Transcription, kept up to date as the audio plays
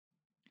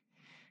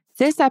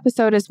This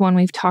episode is one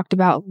we've talked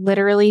about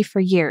literally for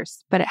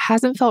years, but it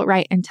hasn't felt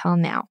right until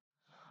now.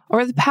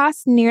 Over the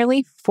past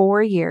nearly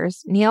 4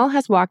 years, Neil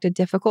has walked a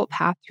difficult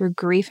path through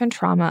grief and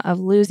trauma of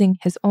losing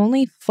his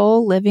only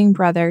full living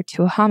brother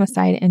to a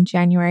homicide in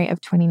January of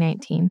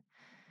 2019.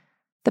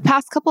 The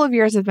past couple of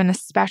years have been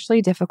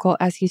especially difficult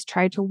as he's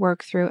tried to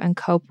work through and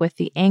cope with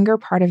the anger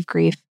part of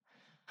grief,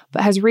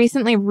 but has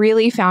recently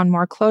really found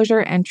more closure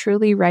and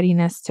truly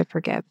readiness to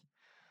forgive.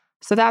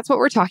 So that's what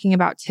we're talking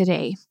about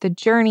today, the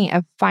journey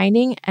of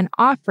finding and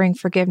offering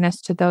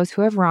forgiveness to those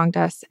who have wronged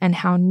us and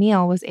how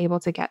Neil was able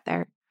to get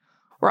there.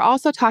 We're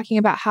also talking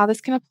about how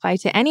this can apply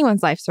to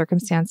anyone's life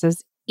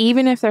circumstances,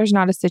 even if there's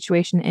not a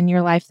situation in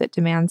your life that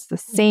demands the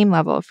same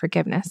level of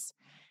forgiveness,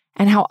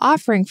 and how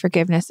offering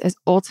forgiveness is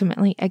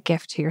ultimately a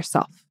gift to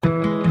yourself.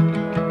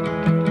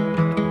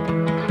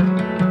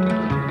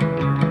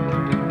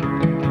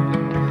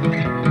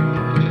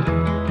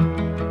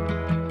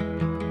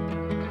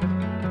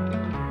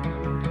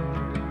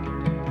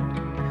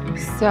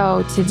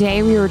 So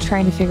today we were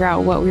trying to figure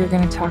out what we were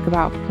going to talk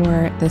about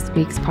for this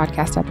week's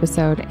podcast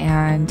episode,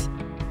 and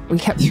we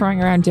kept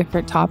throwing around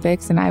different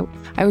topics, and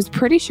I was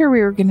pretty sure we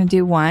were going to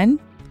do one.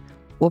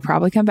 We'll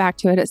probably come back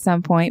to it at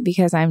some point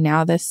because I'm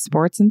now this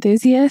sports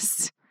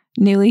enthusiast,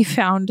 newly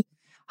found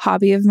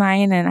hobby of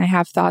mine, and I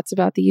have thoughts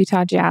about the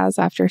Utah Jazz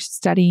after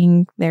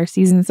studying their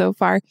season so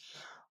far.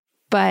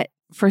 But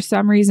for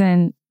some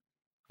reason,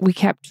 we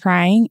kept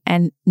trying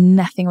and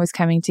nothing was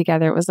coming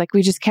together. It was like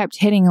we just kept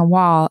hitting a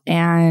wall,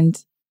 and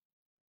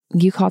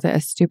you called it a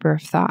stupor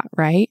of thought,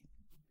 right?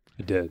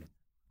 I did.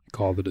 I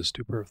called it a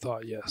stupor of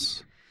thought,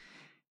 yes.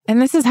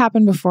 And this has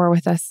happened before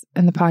with us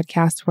in the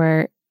podcast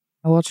where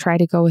we'll try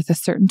to go with a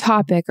certain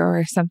topic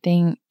or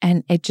something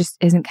and it just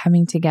isn't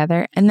coming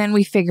together. And then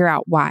we figure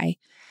out why.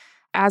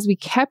 As we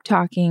kept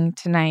talking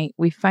tonight,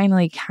 we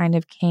finally kind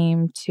of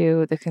came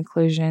to the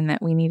conclusion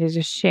that we needed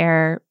to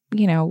share,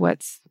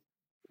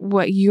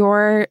 what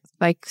your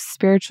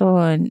spiritual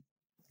and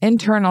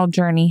internal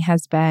journey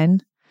has been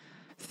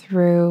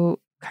through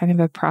kind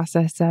of a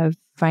process of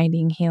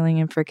finding healing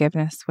and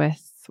forgiveness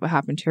with what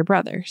happened to your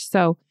brother.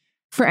 So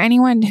for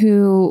anyone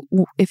who,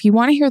 if you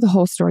want to hear the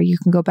whole story, you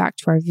can go back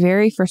to our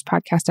very first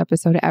podcast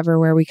episode ever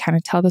where we kind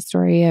of tell the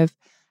story of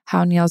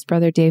how Neil's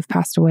brother Dave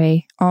passed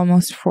away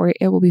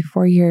it will be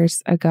 4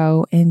 years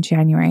ago in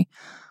January.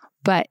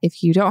 But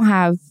if you don't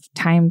have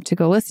time to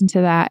go listen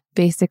to that,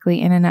 basically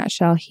in a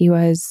nutshell, he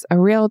was a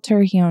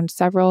realtor. He owned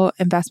several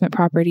investment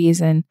properties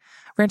and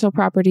rental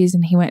properties,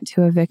 and he went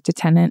to evict a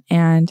tenant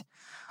and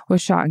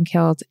was shot and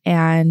killed.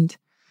 And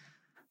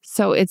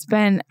so it's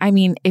been,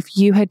 if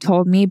you had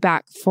told me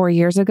back 4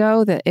 years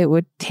ago that it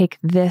would take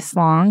this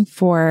long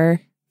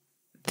for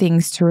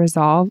things to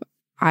resolve,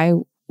 I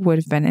would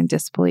have been in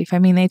disbelief.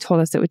 They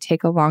told us it would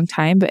take a long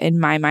time, but in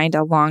my mind,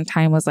 a long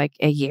time was like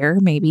a year,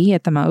 maybe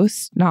at the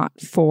most, not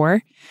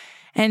 4.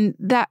 And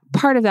that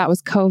part of that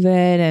was COVID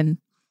and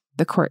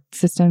the court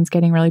system's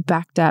getting really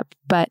backed up.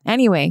 But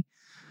anyway,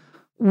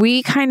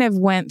 we kind of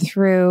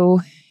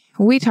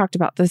we talked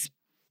about this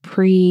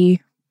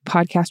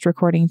pre-podcast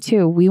recording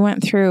too.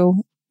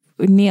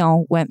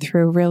 Neil went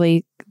through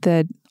really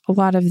a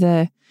lot of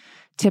the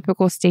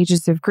typical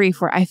stages of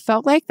grief where I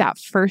felt like that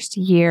first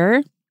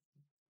year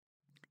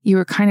you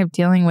were kind of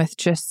dealing with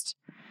just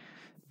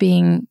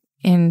being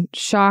in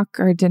shock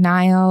or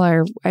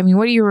denial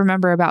what do you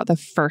remember about the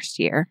first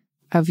year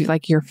of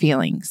your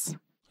feelings?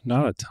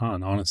 Not a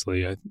ton,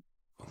 honestly.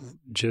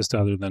 Just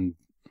other than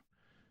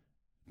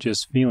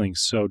just feeling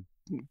so,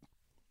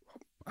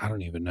 I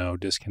don't even know,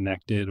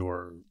 disconnected,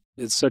 or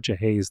it's such a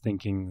haze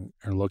thinking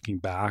or looking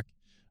back.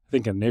 I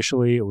think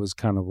initially it was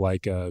kind of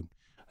like I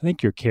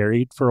think you're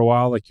carried for a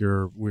while. We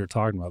were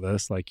talking about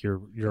this,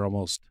 you're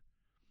almost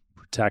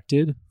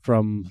protected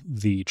from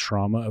the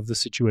trauma of the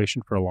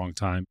situation for a long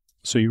time.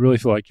 So you really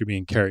feel like you're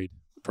being carried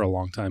for a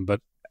long time.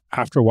 But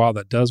after a while,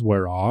 that does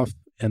wear off.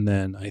 And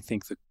then I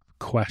think the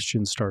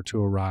questions start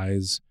to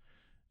arise.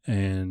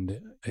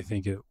 And I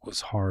think it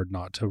was hard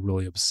not to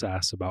really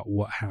obsess about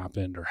what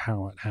happened or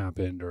how it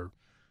happened, or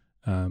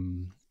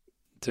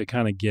to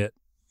kind of get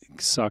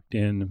sucked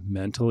in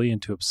mentally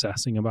into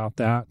obsessing about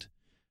that.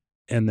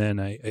 And then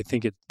I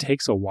think it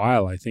takes a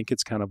while. I think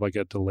it's kind of like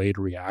a delayed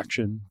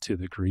reaction to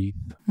the grief.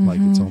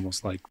 Mm-hmm. It's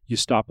almost like you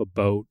stop a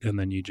boat and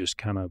then you just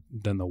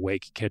then the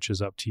wake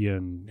catches up to you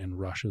and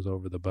rushes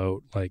over the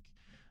boat. Like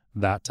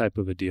that type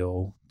of a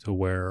deal, to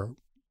where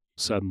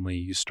suddenly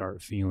you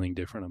start feeling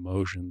different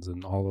emotions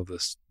and all of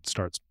this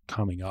starts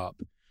coming up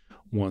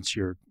once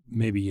you're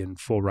maybe in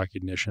full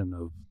recognition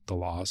of the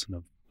loss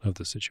and of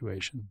the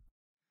situation.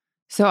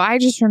 So I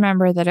just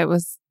remember that it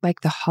was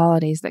like the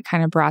holidays that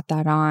kind of brought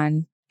that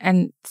on.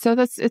 And so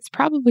it's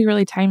probably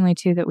really timely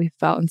too that we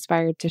felt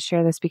inspired to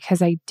share this, because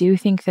I do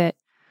think that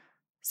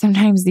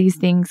sometimes these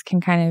things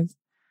can kind of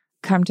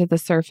come to the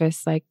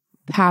surface, like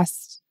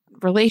past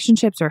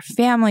relationships or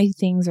family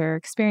things or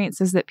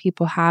experiences that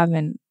people have.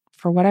 And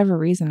for whatever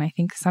reason, I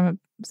think some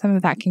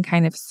of that can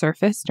kind of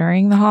surface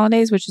during the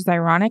holidays, which is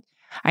ironic.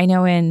 I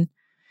know in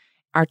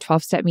our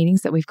 12-step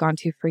meetings that we've gone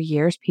to for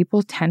years,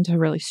 people tend to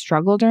really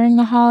struggle during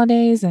the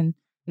holidays. And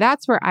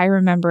that's where I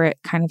remember it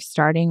kind of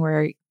starting,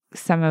 where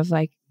some of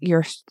like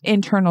your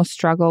internal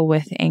struggle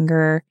with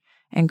anger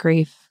and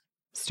grief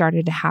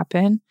started to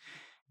happen.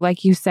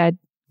 Like you said,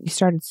 you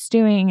started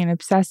stewing and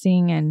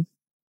obsessing. And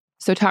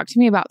so talk to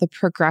me about the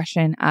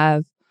progression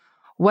of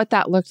what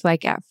that looked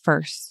like at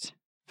first,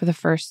 for the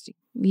first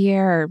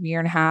year or year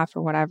and a half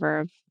or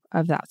whatever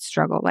of that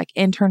struggle. Like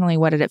internally,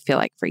 what did it feel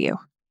like for you?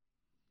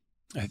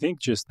 I think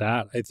just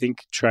that. I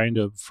think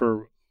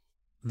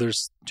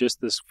there's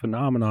just this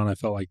phenomenon I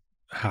felt like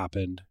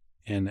happened,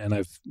 and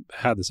I've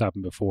had this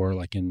happen before,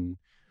 like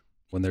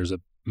when there's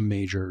a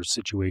major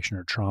situation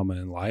or trauma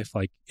in life,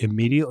 like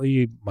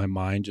immediately my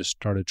mind just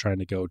started trying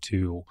to go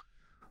to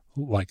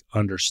like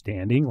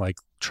understanding, like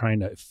trying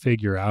to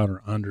figure out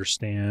or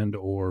understand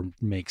or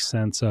make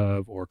sense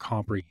of or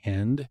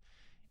comprehend.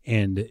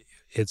 And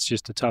it's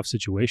just a tough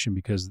situation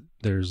because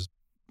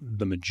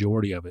the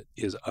majority of it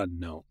is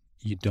unknown.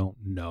 You don't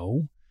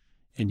know,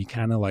 and you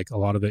kind of like a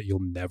lot of it you'll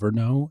never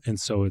know. And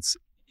so it's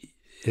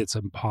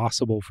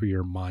impossible for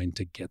your mind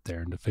to get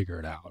there and to figure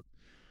it out.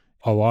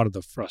 A lot of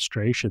the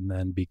frustration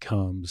then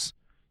becomes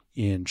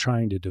in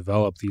trying to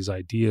develop these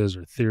ideas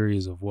or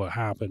theories of what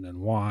happened and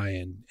why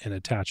and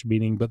attach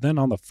meaning. But then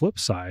on the flip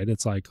side,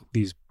 it's like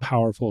these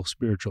powerful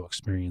spiritual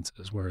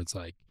experiences where it's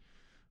like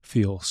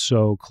feel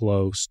so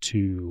close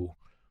to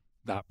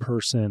that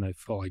person. I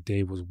felt like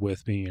Dave was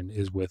with me and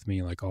is with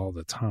me like all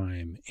the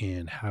time,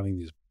 and having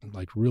these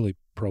like really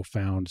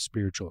profound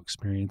spiritual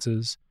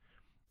experiences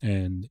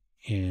and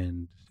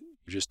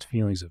just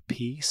feelings of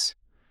peace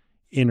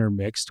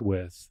intermixed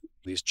with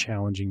these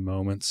challenging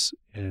moments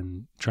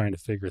and trying to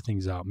figure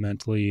things out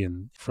mentally,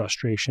 and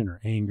frustration or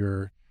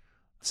anger,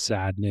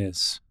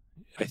 sadness.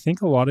 I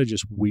think a lot of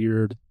just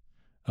weird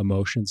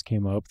emotions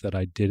came up that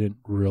I didn't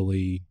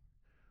really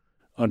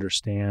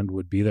understand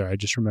would be there. I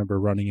just remember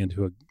running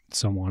into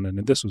someone,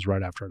 and this was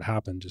right after it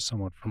happened, just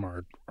someone from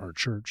our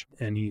church,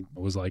 and he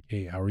was like,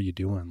 "Hey, how are you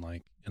doing?"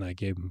 Like, and I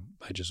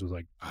just was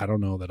like, I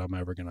don't know that I'm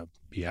ever going to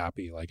be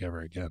happy like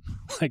ever again.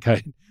 Like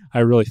I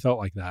really felt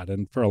like that.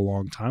 And for a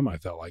long time I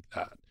felt like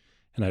that.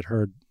 And I'd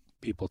heard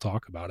people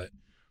talk about it.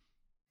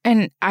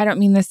 And I don't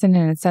mean this in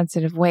an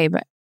insensitive way,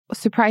 but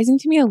surprising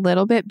to me a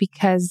little bit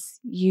because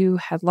you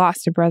had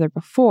lost a brother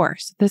before.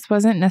 So this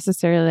wasn't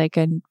necessarily like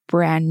a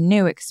brand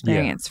new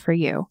experience for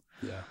you.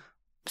 Yeah.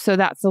 So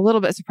that's a little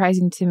bit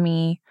surprising to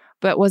me.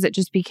 But was it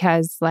just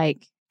because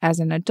like as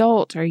an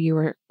adult, or you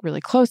were really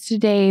close to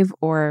Dave,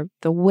 or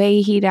the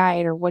way he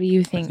died, or what do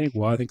you think?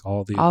 I think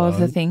all of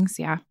the things.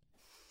 Yeah.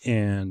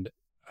 And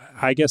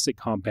I guess it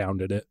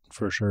compounded it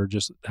for sure.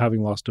 Just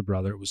having lost a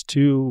brother, it was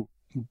two,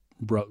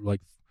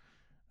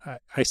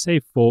 I say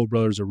full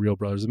brothers or real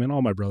brothers. I mean,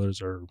 all my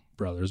brothers are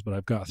brothers, but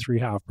I've got 3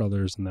 half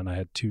brothers, and then I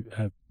have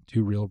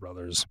two real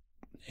brothers.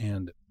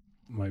 And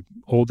my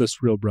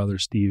oldest real brother,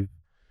 Steve,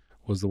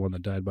 was the one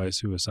that died by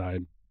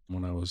suicide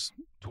when I was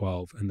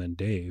 12. And then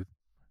Dave,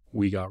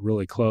 we got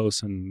really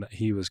close, and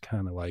he was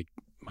kind of like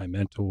my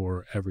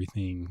mentor,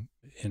 everything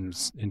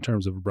in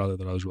terms of a brother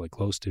that I was really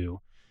close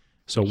to.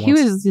 So he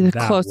was the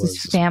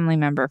closest family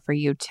member for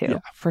you too, yeah,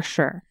 for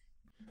sure.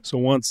 So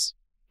once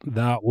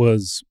that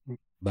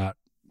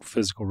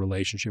physical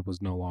relationship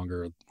was no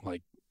longer,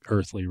 like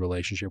earthly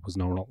relationship was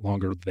no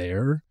longer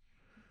there,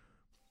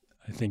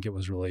 I think it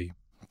was really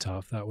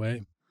tough that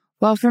way.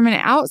 Well, from an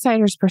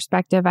outsider's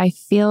perspective, I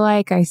feel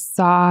like I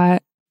saw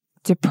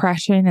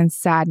depression and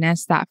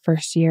sadness that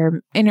first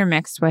year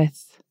intermixed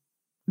with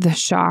the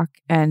shock,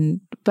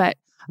 but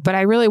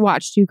I really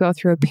watched you go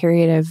through a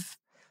period of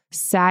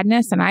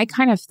sadness, and I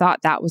kind of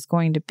thought that was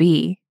going to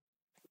be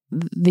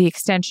the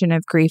extension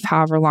of grief,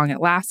 however long it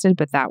lasted,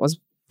 but that was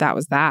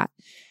that.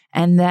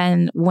 And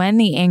then when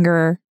the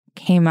anger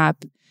came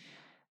up,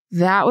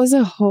 that was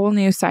a whole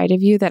new side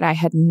of you that I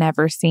had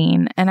never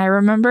seen. And I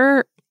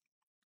remember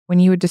when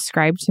you would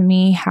describe to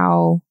me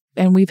how,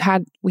 and we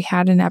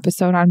had an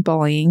episode on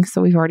bullying,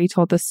 so we've already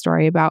told this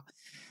story about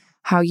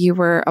how you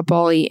were a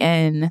bully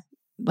in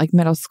like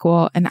middle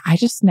school, and I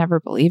just never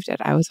believed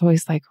it. I was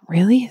always like,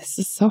 really? This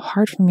is so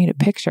hard for me to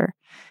picture,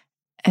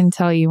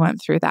 until you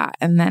went through that.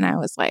 And then I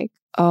was like,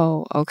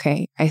 oh,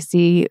 okay. I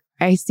see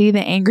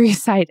the angry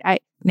side.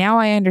 Now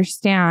I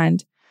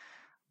understand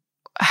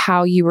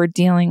how you were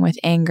dealing with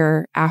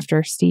anger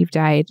after Steve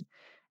died,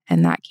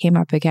 and that came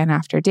up again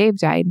after Dave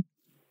died.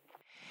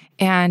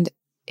 And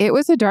it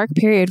was a dark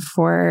period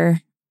for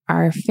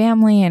our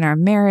family and our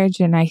marriage.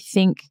 And I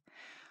think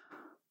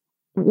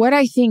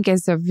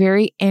is a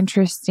very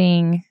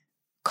interesting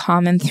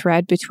common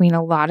thread between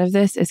a lot of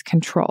this is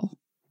control.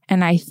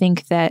 And I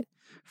think that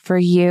for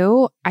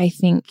you, I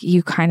think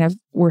you kind of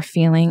were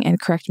feeling,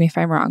 and correct me if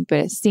I'm wrong, but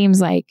it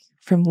seems like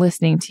from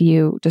listening to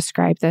you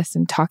describe this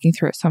and talking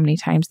through it so many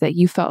times that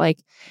you felt like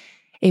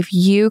if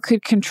you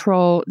could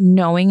control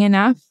knowing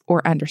enough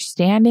or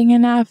understanding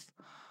enough,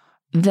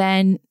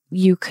 then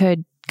you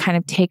could kind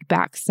of take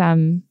back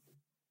some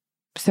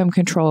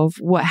control of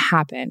what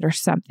happened or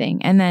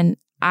something. And then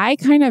I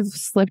kind of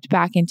slipped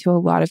back into a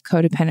lot of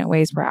codependent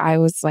ways where I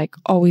was like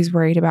always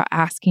worried about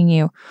asking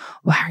you,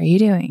 well, how are you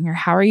doing? Or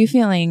how are you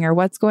feeling? Or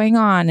what's going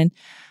on?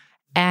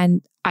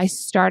 And I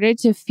started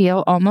to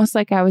feel almost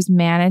like I was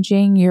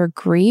managing your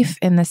grief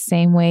in the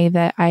same way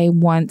that I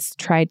once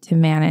tried to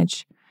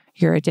manage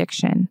your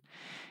addiction.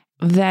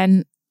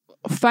 Then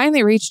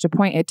finally reached a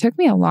point, it took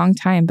me a long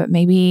time, but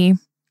maybe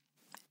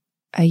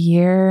a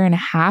year and a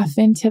half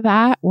into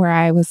that, where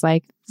I was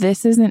like,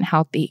 this isn't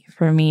healthy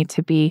for me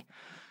to be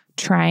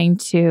trying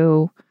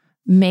to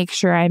make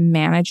sure I'm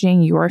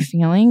managing your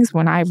feelings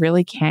when I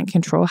really can't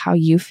control how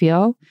you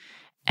feel.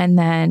 And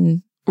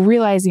then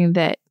realizing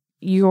that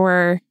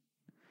your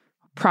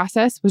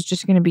process was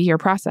just going to be your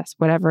process,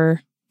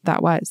 whatever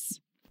that was.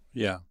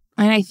 Yeah.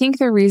 And I think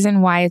the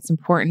reason why it's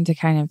important to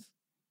kind of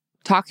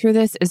talk through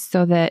this is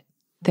so that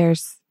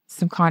there's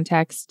some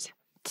context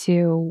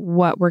to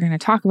what we're going to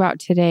talk about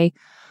today.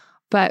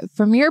 But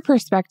from your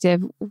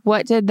perspective,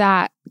 what did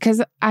that,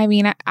 because I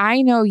mean,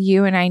 I know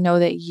you and I know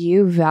that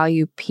you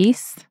value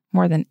peace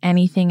more than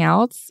anything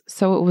else.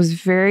 So it was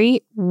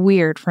very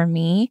weird for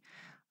me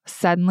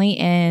suddenly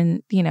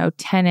in,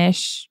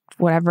 10-ish,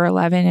 whatever,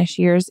 11-ish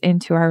years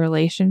into our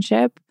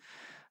relationship,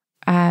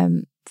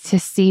 to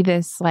see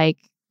this like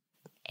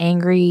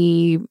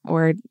angry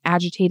or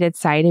agitated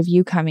side of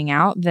you coming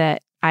out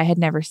that I had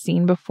never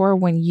seen before,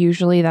 when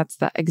usually that's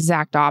the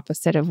exact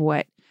opposite of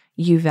what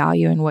you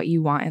value and what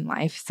you want in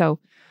life. So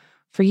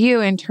for you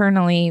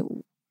internally,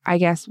 I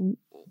guess,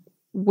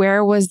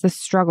 where was the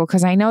struggle?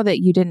 Because I know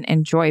that you didn't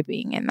enjoy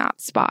being in that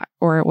spot,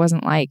 or it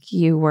wasn't like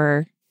you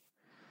were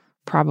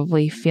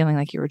probably feeling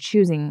like you were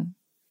choosing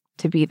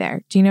to be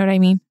there. Do you know what I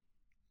mean?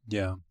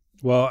 Yeah.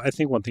 Well, I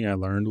think one thing I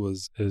learned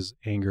is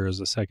anger is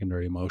a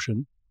secondary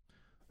emotion.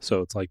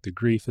 So it's like the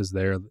grief is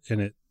there and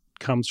it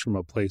comes from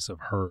a place of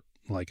hurt.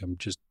 Like I'm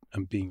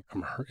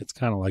hurt. It's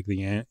kind of like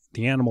the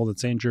animal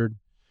that's injured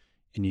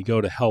and you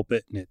go to help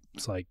it and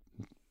it's like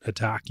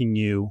attacking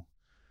you.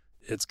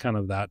 It's kind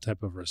of that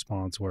type of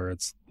response where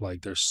it's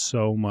like there's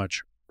so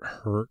much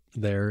hurt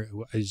there.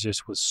 It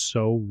just was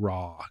so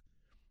raw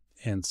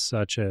and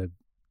such a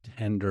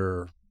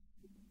tender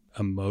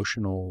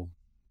emotional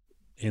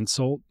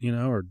insult,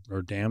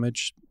 or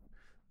damage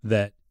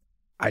that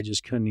I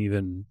just couldn't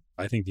even,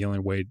 I think the only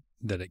way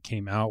that it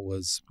came out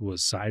was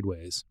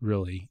sideways,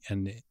 really.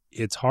 And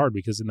it's hard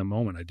because in the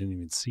moment I didn't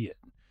even see it.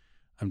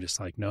 I'm just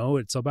like, no,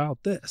 it's about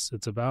this.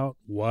 It's about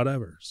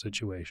whatever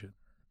situation,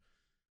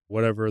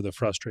 whatever the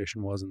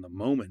frustration was in the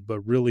moment.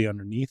 But really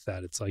underneath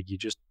that, it's like you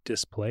just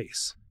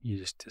displace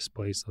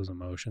those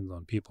emotions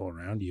on people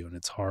around you. And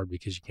it's hard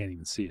because you can't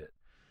even see it.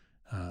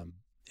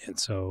 And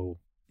so,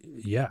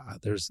 yeah,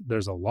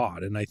 there's a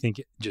lot. And I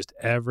think just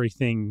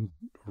everything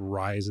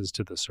rises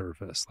to the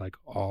surface, like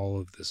all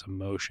of this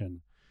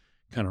emotion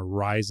kind of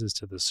rises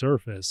to the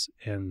surface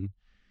and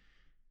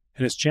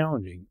it's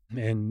challenging.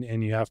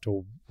 And you have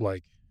to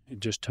it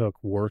just took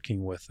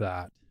working with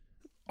that,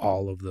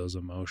 all of those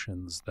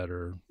emotions that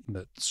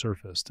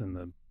surfaced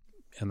in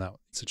that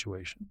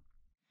situation.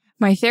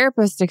 My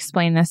therapist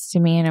explained this to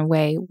me in a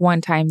way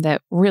one time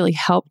that really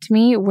helped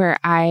me, where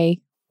I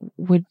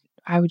would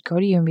go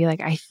to you and be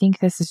like, I think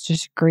this is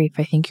just grief.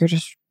 I think you're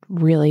just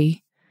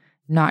really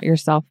not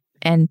yourself.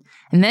 And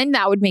then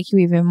that would make you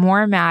even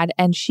more mad.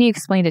 And she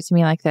explained it to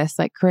me like this,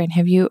 like, Corinne,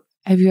 have you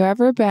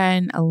ever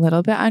been a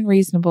little bit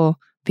unreasonable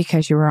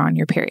because you were on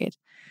your period?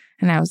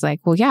 And I was like,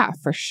 well, yeah,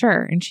 for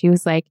sure. And she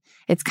was like,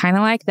 it's kind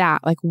of like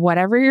that, like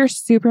whatever you're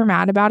super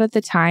mad about at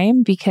the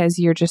time because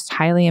you're just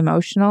highly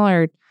emotional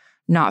or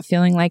not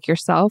feeling like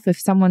yourself. If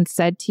someone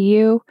said to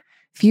you,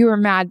 if you were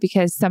mad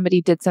because somebody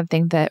did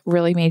something that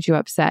really made you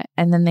upset,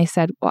 and then they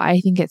said, well, I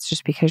think it's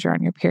just because you're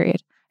on your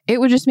period, it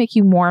would just make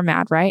you more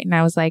mad, right? And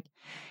I was like,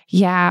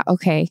 yeah,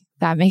 okay,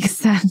 that makes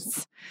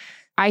sense.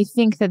 I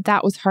think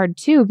that was hard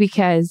too,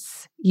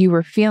 because you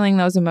were feeling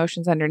those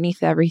emotions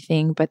underneath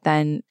everything, but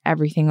then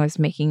everything was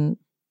making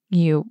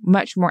you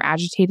much more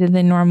agitated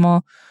than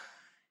normal.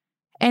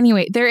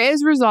 Anyway, there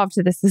is resolve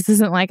to this. This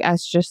isn't like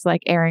us just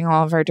like airing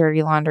all of our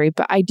dirty laundry,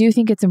 but I do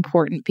think it's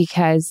important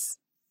because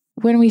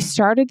when we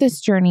started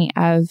this journey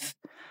of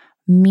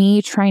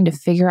me trying to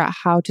figure out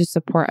how to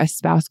support a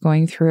spouse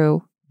going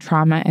through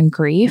trauma and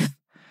grief,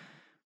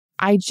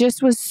 I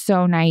just was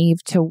so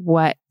naive to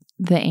what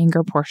the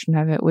anger portion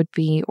of it would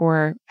be,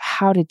 or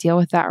how to deal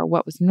with that, or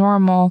what was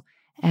normal.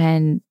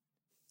 And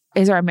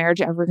is our marriage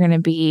ever going to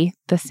be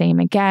the same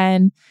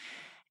again?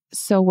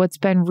 So what's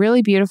been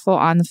really beautiful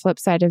on the flip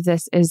side of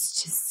this is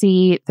to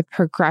see the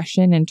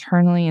progression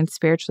internally and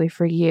spiritually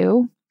for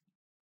you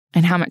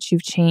and how much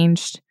you've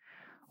changed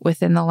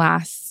within the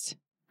last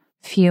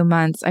few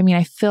months. I mean,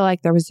 I feel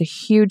like there was a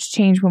huge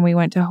change when we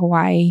went to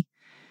Hawaii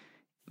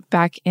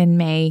back in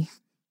May.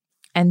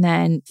 And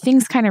then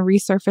things kind of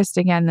resurfaced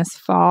again this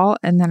fall.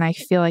 And then I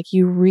feel like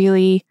you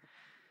really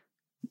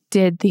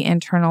did the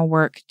internal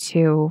work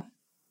to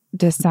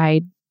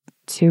decide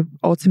to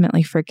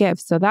ultimately forgive.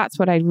 So that's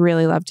what I'd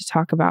really love to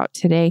talk about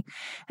today.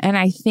 And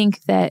I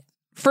think that,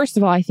 first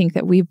of all, I think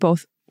that we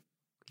both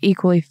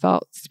equally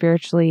felt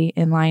spiritually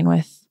in line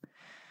with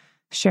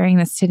sharing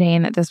this today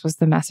and that this was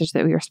the message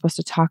that we were supposed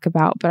to talk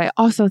about. But I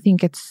also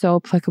think it's so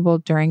applicable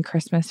during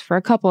Christmas for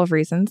a couple of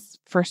reasons.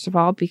 First of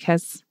all,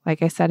 because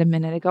like I said a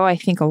minute ago, I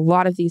think a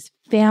lot of these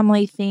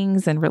family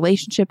things and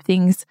relationship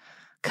things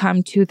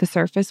come to the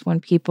surface when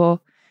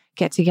people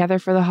get together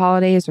for the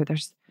holidays, or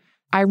there's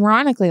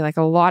ironically like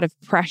a lot of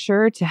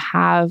pressure to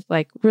have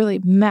like really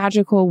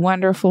magical,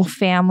 wonderful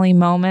family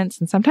moments.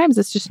 And sometimes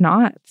it's just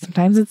not.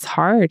 Sometimes it's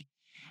hard.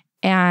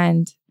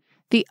 And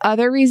the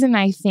other reason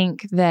I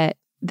think that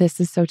this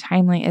is so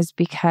timely is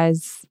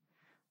because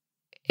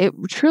it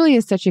truly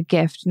is such a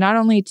gift, not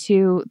only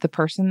to the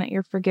person that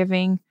you're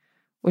forgiving,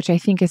 which I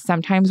think is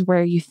sometimes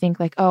where you think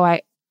like, oh,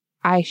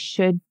 I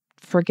should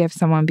forgive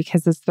someone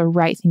because it's the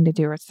right thing to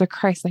do, or it's the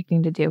Christ-like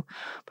thing to do.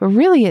 But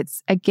really,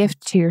 it's a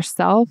gift to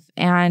yourself.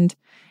 And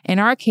in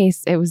our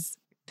case, it was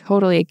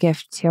totally a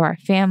gift to our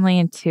family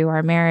and to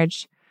our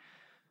marriage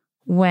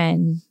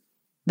when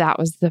that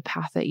was the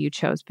path that you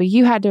chose. But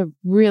you had to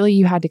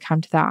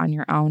come to that on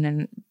your own.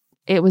 And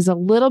it was a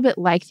little bit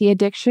like the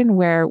addiction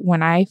where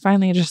when I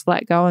finally just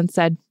let go and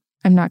said,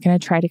 I'm not going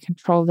to try to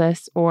control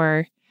this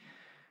or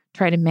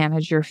try to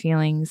manage your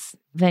feelings,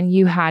 then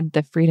you had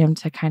the freedom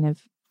to kind of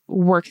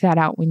work that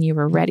out when you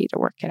were ready to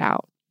work it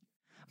out.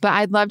 But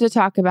I'd love to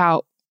talk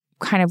about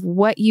kind of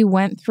what you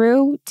went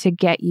through to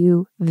get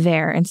you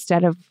there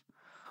instead of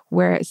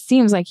where it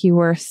seems like you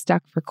were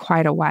stuck for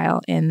quite a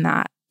while in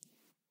that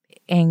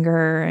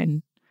anger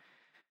and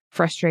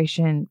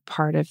frustration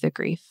part of the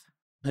grief.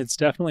 It's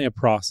definitely a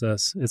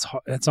process.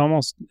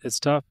 It's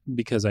tough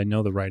because I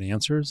know the right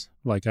answers.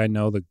 Like I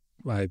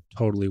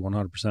totally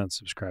 100%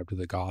 subscribe to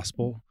the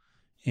gospel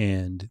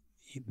and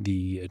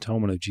the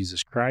atonement of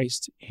Jesus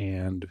Christ.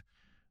 And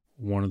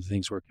one of the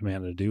things we're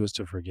commanded to do is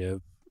to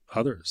forgive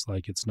others.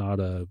 Like it's not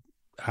a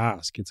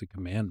ask, it's a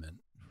commandment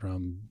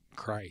from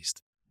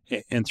Christ.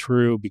 And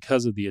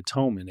because of the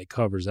atonement, it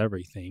covers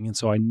everything. And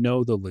so I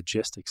know the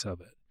logistics of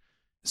it.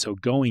 So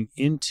going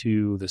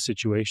into the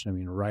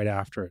situation, right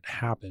after it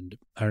happened,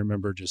 I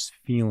remember just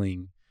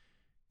feeling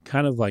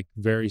kind of like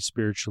very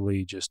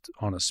spiritually, just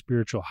on a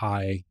spiritual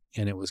high.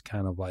 And it was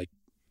kind of like,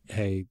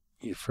 hey,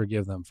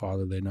 forgive them,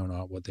 Father. They know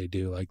not what they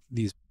do. Like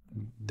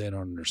they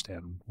don't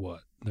understand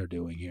what they're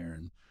doing here.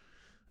 And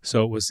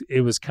so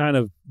it was kind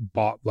of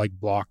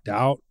blocked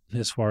out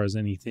as far as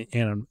anything,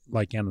 and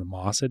like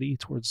animosity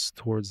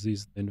towards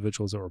these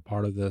individuals that were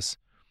part of this.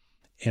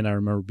 And I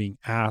remember being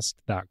asked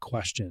that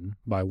question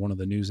by one of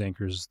the news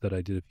anchors that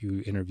I did a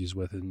few interviews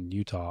with in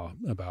Utah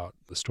about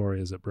the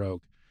story as it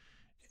broke.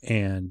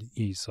 And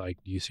he's like,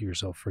 do you see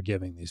yourself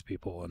forgiving these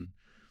people? And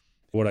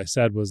what I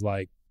said was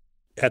like,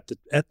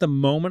 at the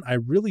moment, I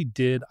really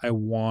did. I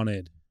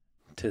wanted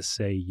to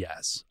say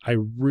yes. I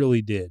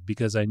really did,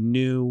 because I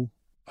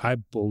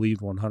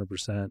believed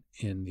 100%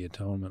 in the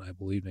atonement. I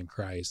believed in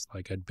Christ.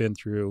 Like I'd been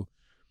through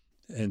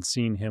and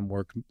seen him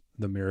work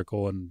the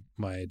miracle in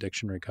my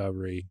addiction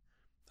recovery.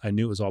 I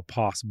knew it was all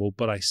possible,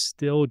 but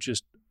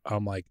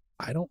I'm like,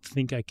 I don't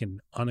think I can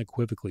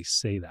unequivocally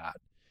say that.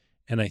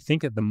 And I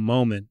think at the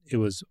moment it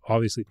was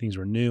obviously things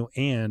were new,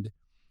 and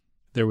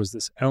there was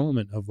this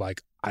element of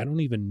like, I don't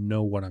even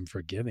know what I'm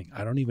forgiving.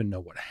 I don't even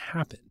know what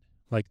happened.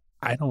 Like,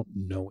 I don't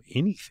know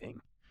anything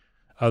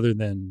other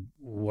than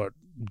what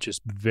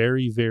just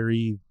very,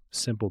 very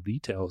simple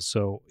details.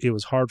 So it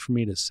was hard for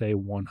me to say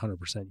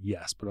 100%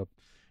 yes, but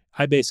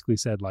I basically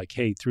said like,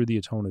 hey, through the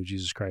atonement of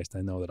Jesus Christ,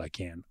 I know that I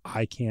can.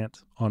 I can't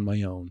on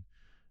my own,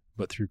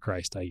 but through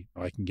Christ, I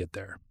can get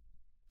there.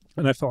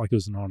 And I felt like it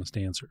was an honest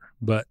answer.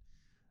 But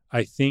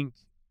I think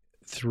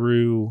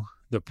through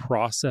the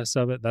process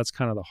of it, that's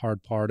kind of the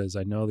hard part, is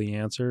I know the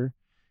answer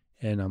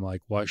and I'm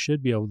like, well, I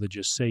should be able to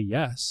just say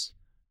yes,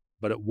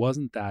 but it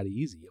wasn't that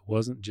easy. It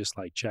wasn't just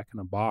like checking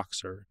a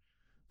box or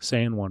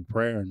saying one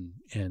prayer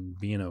and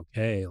being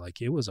okay.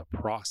 Like it was a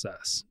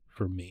process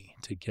for me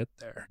to get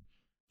there.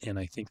 And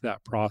I think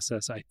that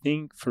process,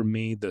 for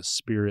me, the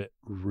Spirit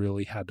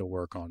really had to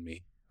work on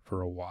me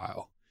for a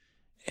while.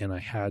 And I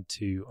had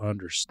to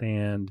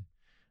understand,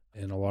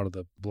 and a lot of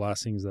the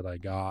blessings that I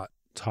got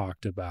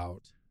talked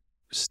about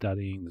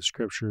studying the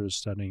scriptures,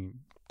 studying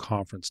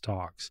conference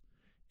talks.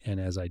 And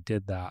as I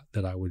did that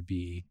I would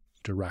be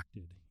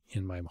directed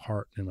in my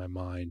heart and my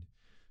mind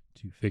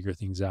to figure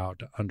things out,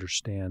 to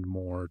understand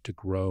more, to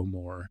grow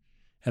more.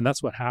 And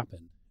that's what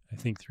happened. I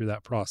think through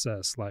that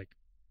process, like,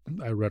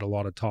 I read a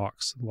lot of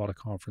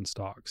conference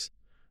talks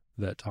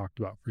that talked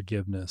about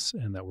forgiveness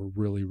and that were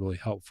really, really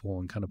helpful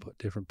and kind of put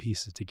different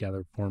pieces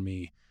together for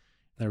me.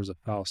 There was a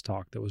Faust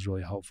talk that was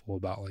really helpful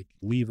about like,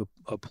 leave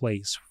a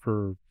place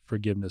for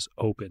forgiveness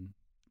open.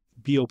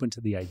 Be open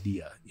to the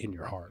idea in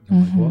your heart.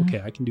 I'm like, well,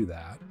 okay, I can do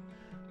that.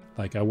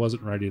 Like I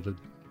wasn't ready to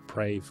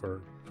pray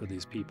for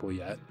these people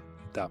yet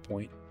at that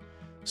point.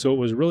 So it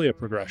was really a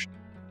progression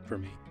for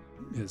me,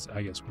 is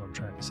I guess what I'm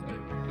trying to say.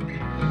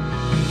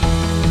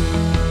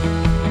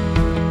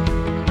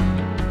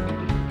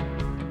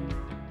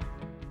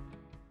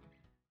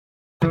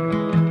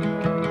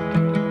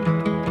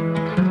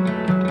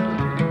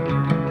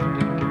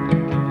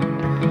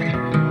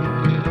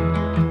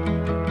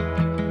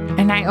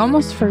 And I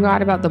almost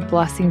forgot about the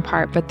blessing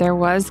part, but there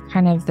was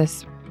kind of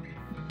this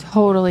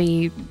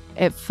totally,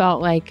 it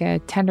felt like a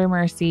tender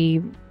mercy,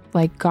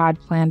 like God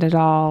planned it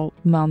all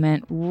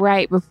moment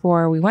right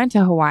before we went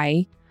to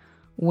Hawaii,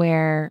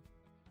 where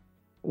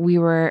we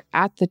were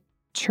at the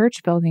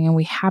church building and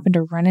we happened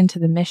to run into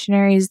the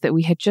missionaries that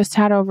we had just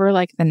had over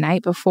like the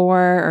night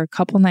before or a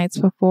couple nights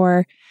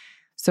before.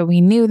 So we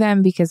knew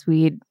them because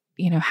we,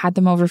 had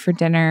them over for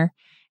dinner,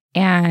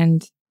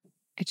 and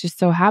it just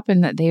so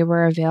happened that they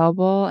were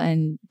available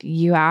and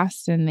you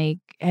asked,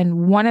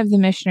 and one of the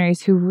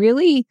missionaries who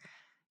really,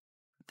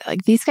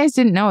 like, these guys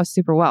didn't know us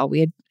super well.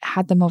 We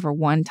had them over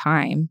one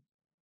time.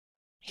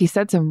 He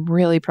said some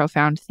really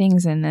profound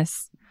things in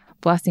this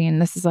blessing.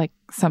 And this is like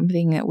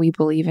something that we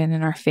believe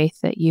in our faith,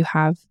 that you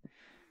have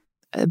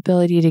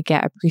ability to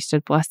get a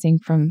priesthood blessing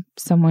from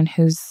someone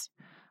who's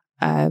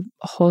a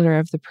holder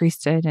of the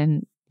priesthood,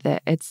 and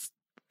that it's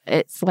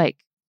like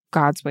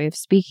God's way of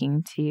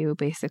speaking to you,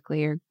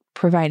 basically, or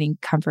providing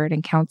comfort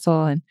and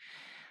counsel. And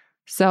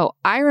so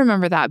I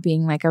remember that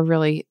being like a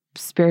really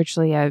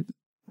spiritually a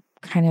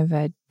kind of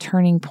a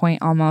turning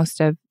point almost.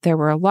 Of there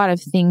were a lot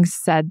of things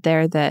said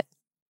there that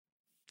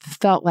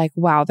felt like,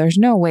 wow, there's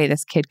no way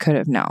this kid could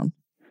have known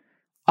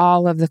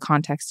all of the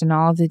context and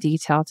all of the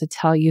detail to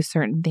tell you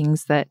certain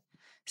things that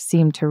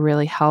seemed to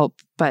really help.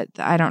 But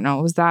I don't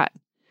know, was that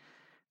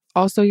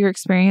also your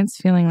experience,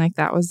 feeling like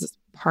that was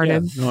part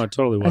of no, it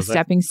totally was. A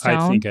stepping stone?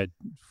 I think I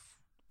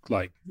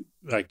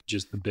like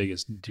just the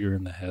biggest deer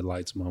in the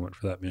headlights moment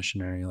for that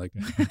missionary. Like,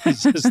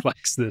 it's just like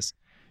this,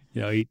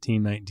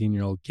 18,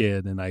 19-year-old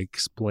kid, and I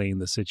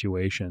explained the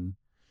situation.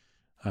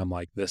 I'm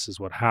like, this is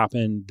what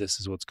happened.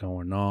 This is what's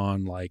going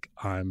on. Like,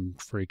 I'm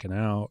freaking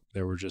out.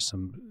 There were just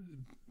some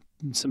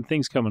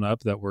things coming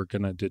up that were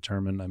going to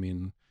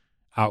determine,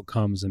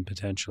 outcomes and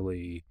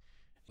potentially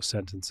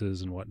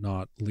sentences and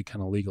whatnot,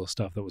 kind of legal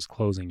stuff that was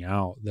closing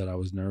out that I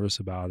was nervous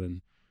about.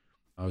 And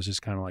I was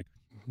just kind of like,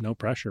 no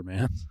pressure,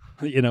 man.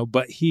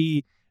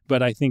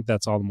 But I think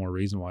that's all the more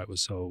reason why it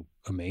was so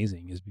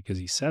amazing, is because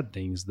he said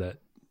things that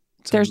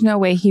there's no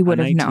way he would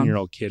have known. A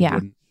 19-year-old kid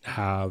wouldn't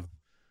have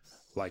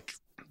like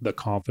the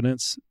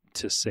confidence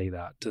to say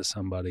that to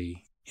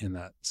somebody in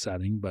that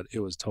setting, but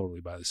it was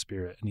totally by the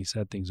Spirit. And he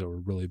said things that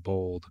were really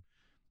bold,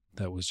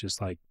 that was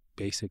just like,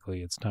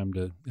 basically, it's time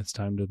to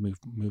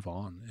move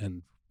on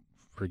and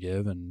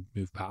forgive and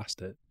move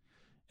past it.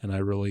 And I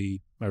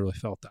really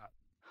felt that.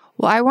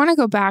 Well, I want to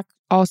go back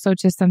also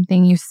to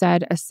something you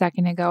said a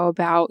second ago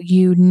about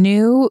you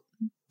knew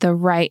the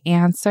right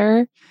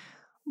answer,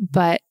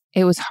 but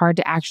it was hard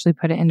to actually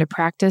put it into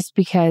practice,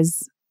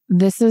 because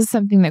this is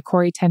something that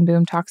Corrie ten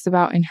Boom talks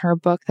about in her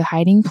book, The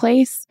Hiding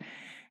Place.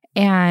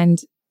 And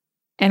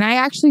I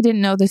actually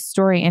didn't know this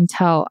story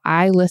until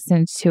I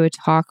listened to a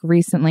talk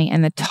recently,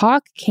 and the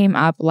talk came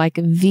up like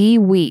the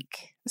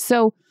week.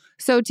 So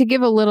to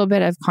give a little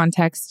bit of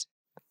context,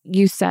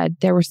 you said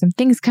there were some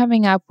things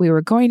coming up. We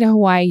were going to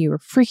Hawaii. You were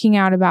freaking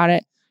out about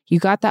it. You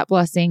got that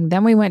blessing.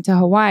 Then we went to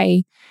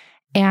Hawaii.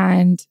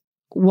 And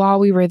while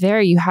we were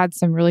there, you had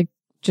some really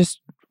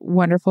just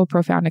wonderful,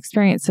 profound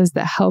experiences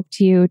that helped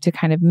you to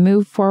kind of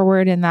move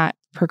forward in that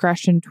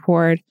progression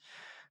toward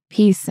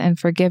peace and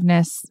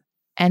forgiveness.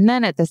 And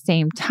then at the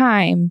same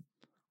time,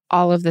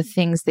 all of the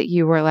things that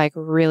you were like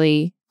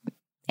really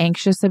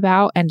anxious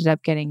about ended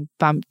up getting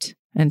bumped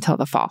until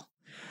the fall.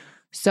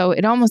 So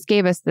it almost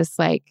gave us this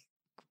like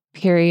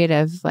period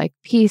of like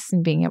peace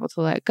and being able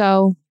to let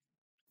go.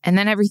 And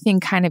then everything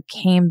kind of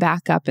came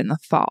back up in the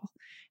fall.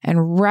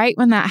 And right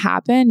when that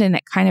happened, and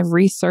it kind of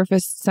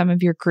resurfaced some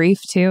of your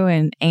grief too,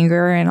 and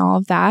anger and all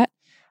of that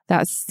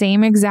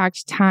same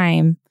exact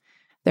time,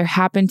 there's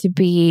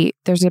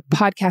a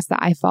podcast that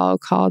I follow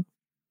called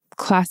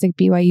Classic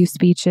BYU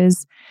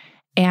Speeches.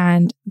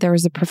 And there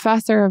was a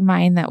professor of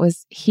mine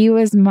he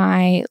was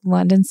my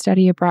London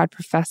study abroad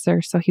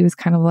professor. So he was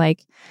kind of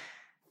like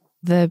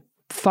the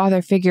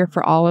father figure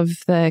for all of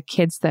the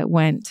kids that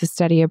went to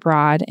study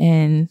abroad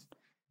in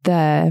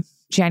the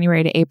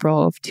January to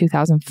April of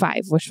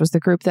 2005, which was the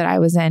group that I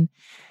was in.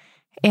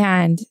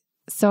 And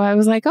so I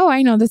was like, oh,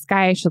 I know this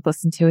guy. I should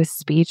listen to his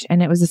speech.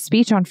 And it was a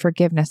speech on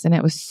forgiveness. And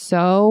it was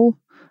so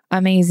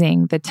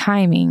amazing, the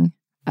timing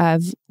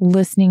of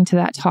listening to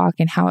that talk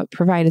and how it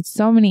provided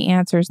so many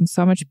answers and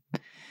so much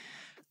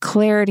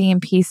clarity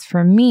and peace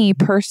for me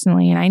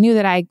personally. And I knew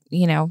that I,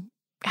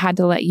 had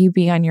to let you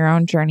be on your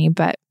own journey,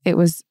 but it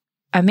was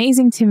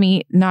amazing to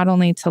me not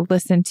only to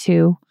listen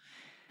to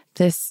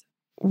this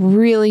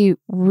really,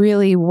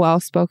 really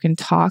well-spoken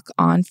talk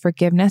on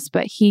forgiveness,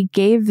 but he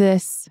gave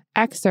this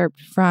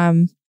excerpt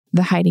from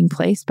The Hiding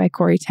Place by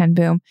Corrie ten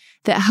Boom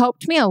that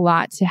helped me a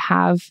lot to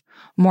have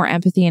more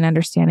empathy and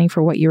understanding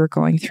for what you were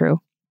going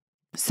through.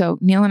 So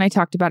Neil and I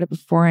talked about it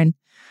before, and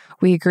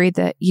we agreed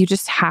that you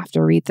just have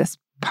to read this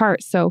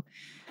part. So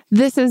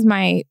this is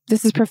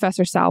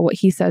Professor Sal, what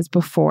he says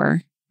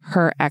before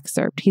her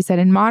excerpt. He said,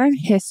 in modern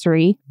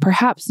history,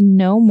 perhaps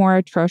no more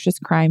atrocious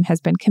crime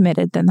has been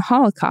committed than the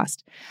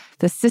Holocaust,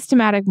 the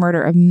systematic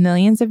murder of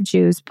millions of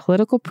Jews,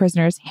 political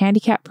prisoners,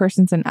 handicapped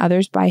persons, and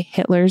others by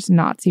Hitler's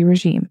Nazi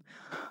regime.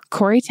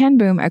 Corrie ten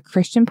Boom, a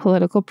Christian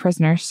political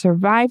prisoner,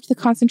 survived the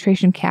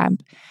concentration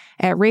camp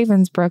at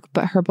Ravensbrück,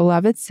 but her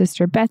beloved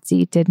sister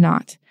Betsy did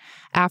not.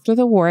 After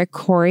the war,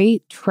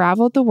 Corrie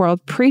traveled the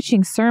world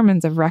preaching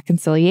sermons of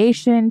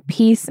reconciliation,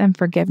 peace, and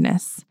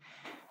forgiveness.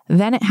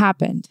 Then it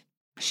happened.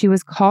 She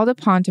was called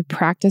upon to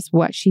practice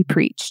what she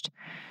preached.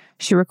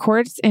 She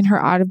records in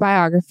her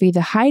autobiography,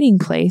 The Hiding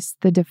Place,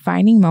 the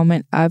defining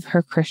moment of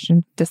her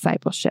Christian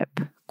discipleship.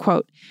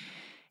 Quote,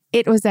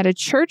 "It was at a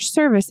church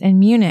service in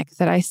Munich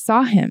that I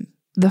saw him,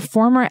 the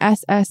former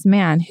SS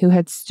man who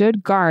had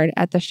stood guard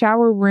at the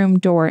shower room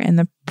door in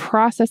the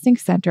processing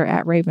center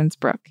at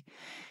Ravensbrück.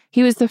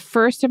 He was the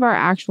first of our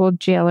actual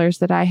jailers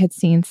that I had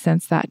seen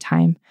since that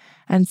time.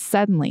 And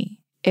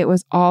suddenly, it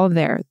was all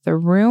there, the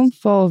room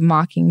full of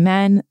mocking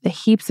men, the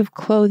heaps of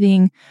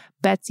clothing,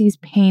 Betsy's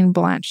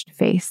pain-blanched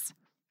face.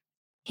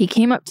 He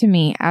came up to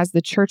me as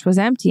the church was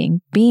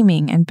emptying,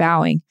 beaming and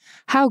bowing.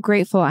 'How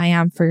grateful I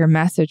am for your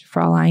message,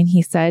 Fräulein,'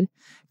 he said.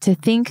 'To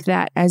think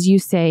that, as you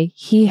say,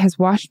 he has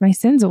washed my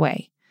sins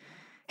away.'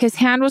 His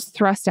hand was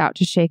thrust out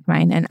to shake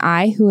mine, and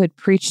I, who had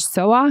preached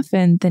so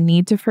often the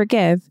need to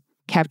forgive,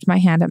 kept my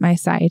hand at my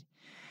side.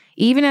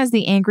 Even as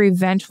the angry,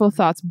 vengeful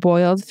thoughts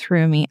boiled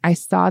through me, I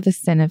saw the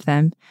sin of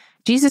them.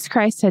 Jesus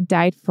Christ had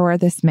died for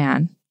this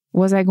man.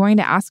 Was I going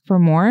to ask for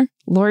more?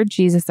 Lord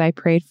Jesus, I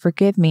prayed,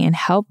 forgive me and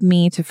help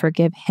me to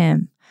forgive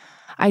him.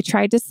 I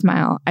tried to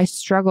smile. I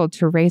struggled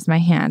to raise my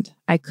hand.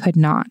 I could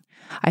not.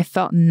 I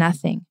felt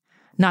nothing,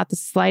 not the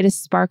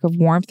slightest spark of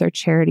warmth or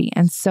charity.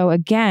 And so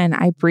again,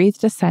 I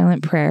breathed a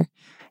silent prayer.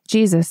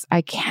 Jesus,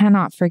 I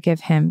cannot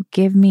forgive him.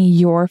 Give me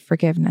your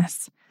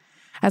forgiveness.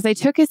 As I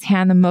took his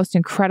hand, the most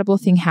incredible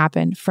thing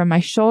happened. From my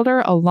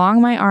shoulder,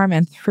 along my arm,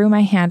 and through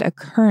my hand, a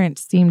current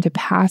seemed to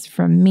pass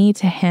from me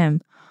to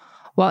him,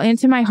 while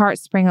into my heart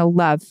sprang a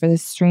love for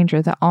this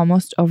stranger that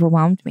almost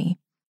overwhelmed me.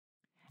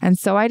 And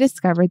so I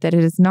discovered that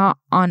it is not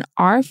on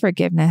our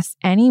forgiveness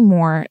any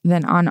more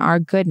than on our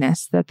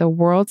goodness that the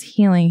world's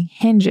healing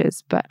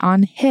hinges, but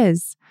on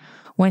his.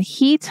 When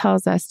he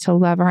tells us to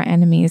love our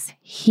enemies,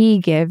 he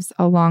gives,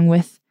 along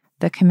with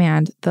the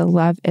command, the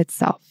love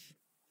itself."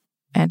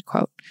 End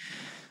quote.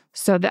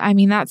 So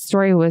that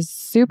story was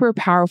super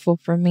powerful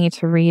for me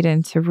to read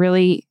and to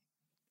really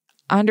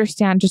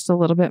understand just a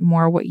little bit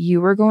more what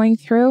you were going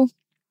through.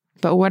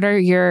 But what are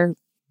your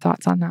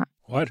thoughts on that?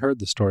 Well, I'd heard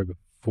the story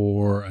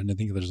before, and I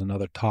think there's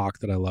another talk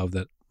that I love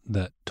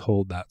that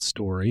told that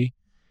story,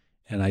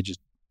 and I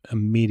just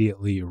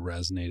immediately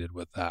resonated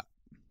with that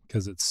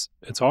because it's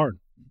hard.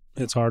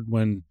 It's hard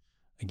when,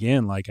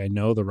 again, like I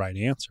know the right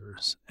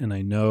answers and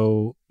I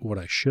know what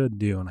I should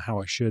do and how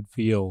I should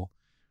feel,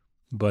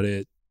 but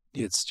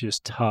it's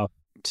just tough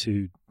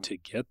to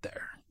get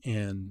there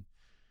and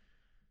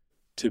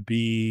to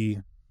be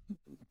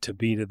to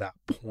that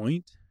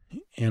point.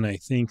 And I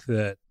think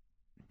that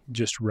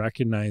just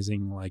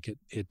recognizing like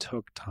it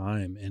took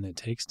time and it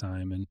takes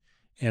time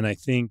and I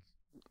think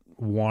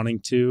wanting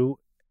to,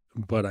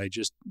 but I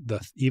just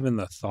even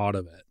the thought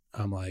of it,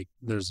 I'm like,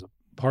 there's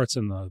parts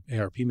in the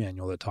ARP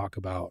manual that talk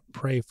about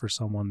pray for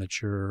someone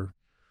that you're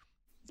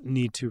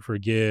need to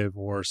forgive,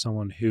 or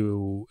someone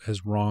who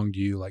has wronged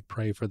you, like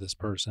pray for this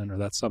person, or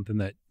that's something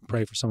that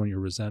pray for someone you're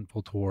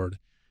resentful toward.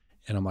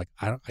 And I'm like,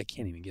 I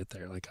can't even get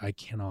there. Like I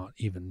cannot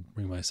even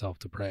bring myself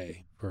to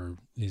pray for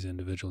these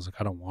individuals.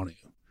 Like I don't want to.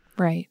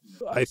 Right.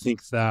 I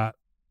think that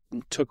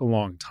took a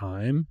long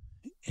time,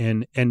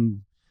 and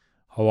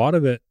a lot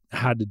of it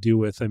had to do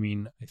with, I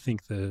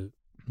think the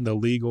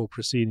legal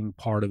proceeding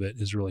part of it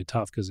is really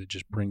tough because it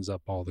just brings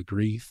up all the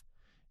grief.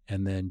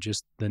 And then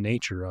just the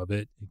nature of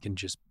it can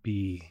just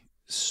be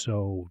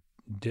so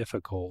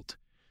difficult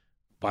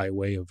by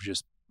way of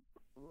just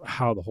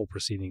how the whole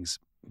proceedings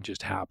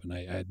just happened.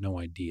 I had no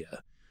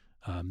idea.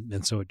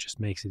 And so it just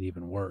makes it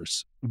even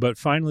worse. But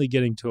finally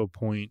getting to a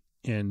point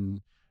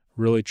in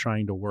really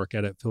trying to work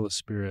at it, feel the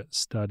Spirit,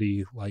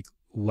 study, like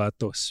let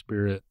the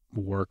Spirit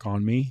work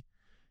on me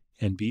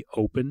and be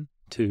open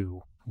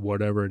to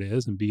whatever it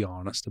is and be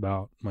honest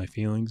about my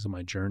feelings and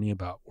my journey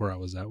about where I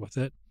was at with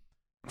it.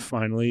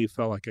 Finally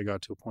felt like I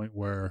got to a point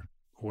where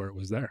it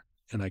was there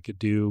and I could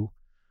do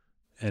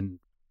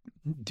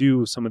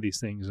some of these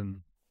things.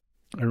 And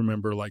I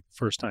remember like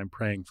first time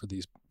praying for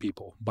these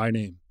people by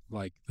name,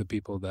 like the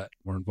people that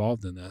were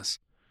involved in this,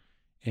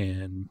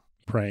 and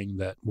praying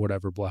that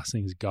whatever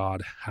blessings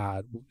God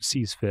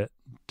sees fit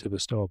to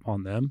bestow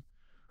upon them,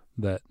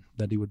 that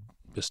he would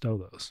bestow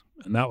those.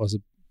 And that was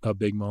a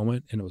big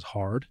moment, and it was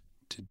hard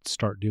to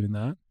start doing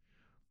that,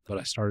 but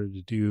I started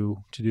to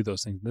do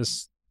those things.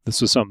 This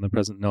was something that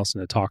President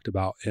Nelson had talked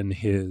about in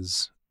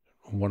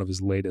one of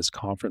his latest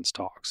conference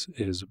talks,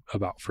 is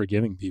about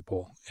forgiving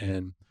people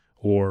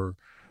or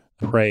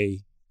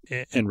pray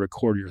and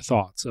record your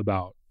thoughts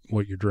about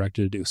what you're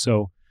directed to do.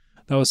 So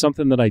that was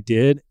something that I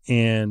did,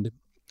 and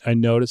I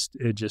noticed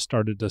it just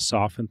started to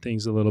soften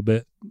things a little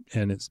bit,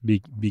 and it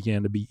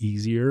began to be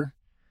easier.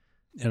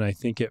 And I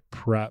think it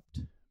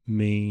prepped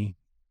me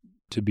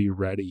to be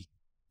ready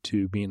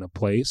to be in a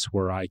place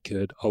where I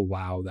could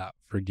allow that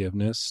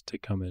forgiveness to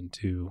come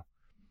into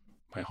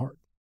my heart.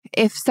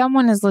 if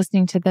someone is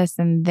listening to this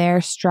and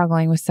they're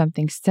struggling with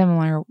something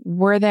similar,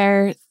 were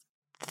there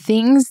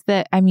things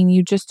that, I mean,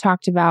 you just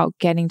talked about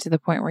getting to the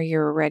point where you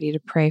were ready to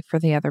pray for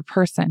the other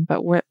person,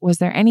 but was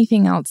there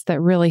anything else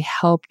that really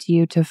helped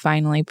you to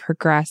finally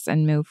progress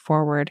and move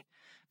forward?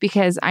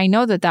 Because I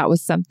know that that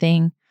was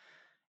something,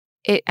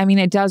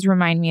 it does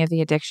remind me of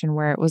the addiction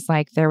where it was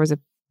like there was a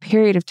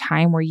period of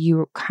time where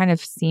you kind of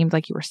seemed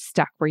like you were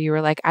stuck, where you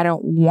were like, I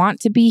don't want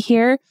to be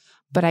here,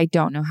 but I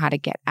don't know how to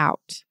get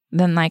out.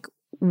 Then like,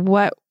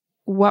 what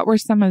were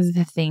some of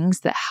the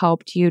things that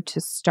helped you to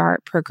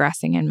start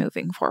progressing and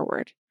moving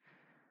forward?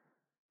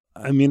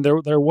 I mean,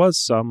 there was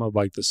some of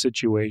like the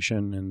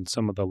situation and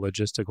some of the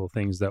logistical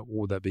things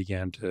that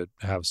began to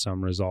have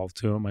some resolve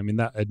to them. I mean,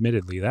 that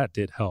admittedly that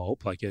did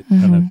help. Like it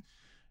kind of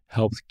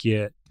helped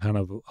get kind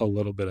of a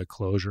little bit of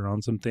closure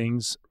on some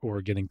things,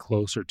 or getting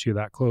closer to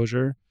that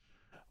closure.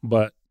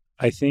 But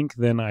I think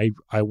then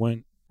I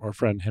went, our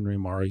friend Henry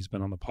Marr, he's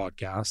been on the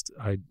podcast.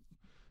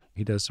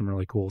 He does some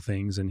really cool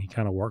things, and he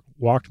kind of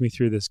walked me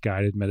through this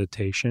guided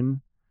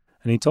meditation.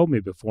 And he told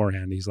me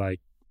beforehand, he's like,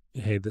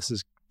 hey,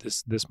 this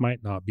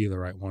might not be the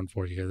right one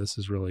for you here. This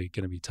is really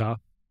going to be tough,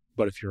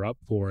 but if you're up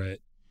for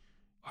it,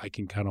 I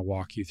can kind of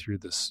walk you through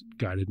this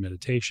guided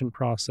meditation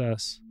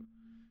process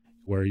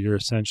where you're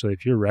essentially,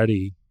 if you're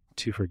ready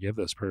to forgive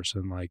this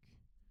person, like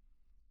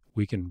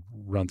we can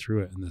run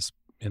through it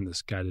in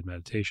this guided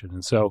meditation.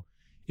 And so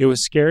it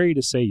was scary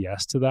to say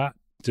yes to that,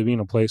 to be in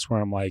a place where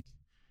I'm like,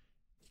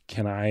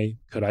 could I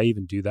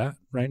even do that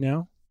right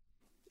now?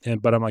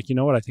 But I'm like, you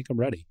know what? I think I'm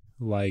ready.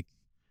 Like,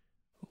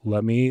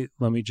 let me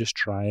just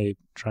try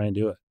and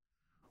do it.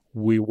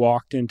 We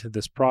walked into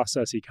this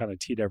process. He kind of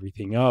teed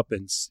everything up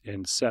and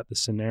set the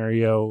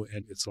scenario.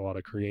 And it's a lot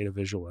of creative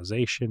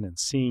visualization and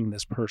seeing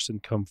this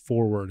person come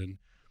forward and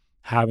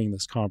having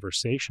this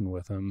conversation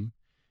with them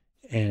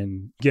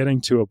and getting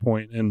to a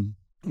point in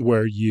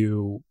where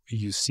you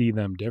see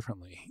them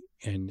differently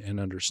and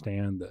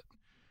understand that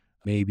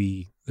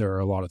maybe there are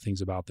a lot of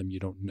things about them you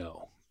don't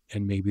know.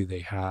 And maybe they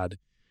had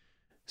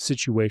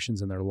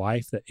situations in their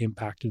life that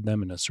impacted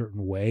them in a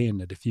certain way.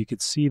 And that if you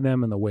could see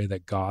them in the way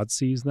that God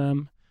sees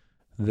them,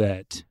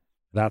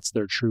 that's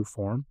their true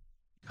form.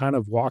 Kind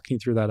of walking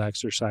through that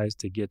exercise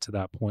to get to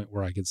that point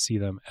where I could see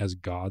them as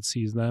God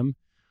sees them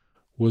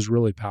was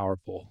really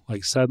powerful.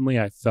 Like suddenly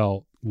I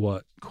felt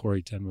what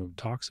Corrie ten Boom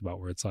talks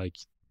about, where it's like,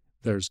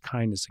 there's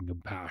kindness and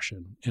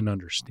compassion and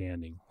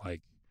understanding.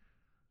 Like,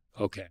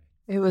 okay.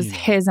 It was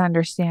his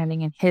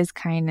understanding and his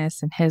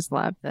kindness and his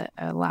love that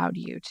allowed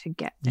you to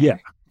get there. Yeah,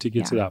 to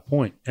get to that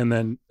point. And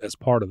then as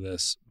part of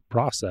this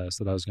process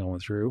that I was going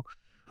through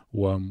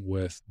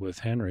with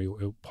Henry,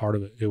 part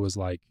of it was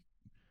like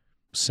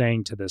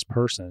saying to this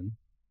person,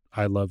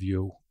 I love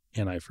you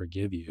and I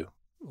forgive you,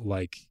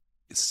 like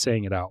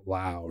saying it out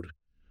loud.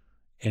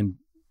 And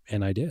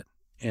I did.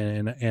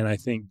 And I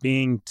think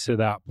being to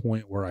that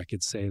point where I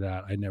could say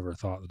that, I never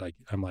thought that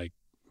I'm like,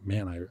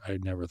 man, I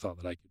never thought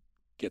that I could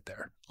get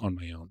there on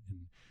my own.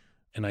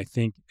 And I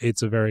think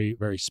it's a very,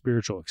 very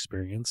spiritual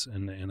experience.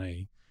 And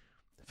I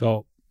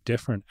felt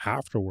different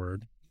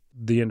afterward.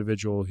 The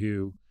individual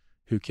who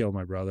killed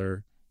my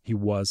brother, he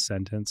was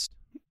sentenced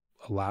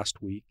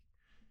last week.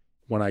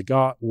 When I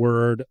got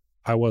word,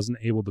 I wasn't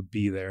able to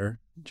be there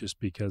just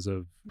because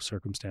of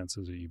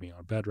circumstances of you being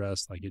on bed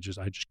rest. Like I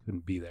just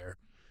couldn't be there.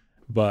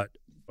 But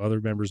other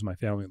members of my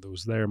family that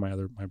was there, my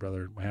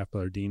half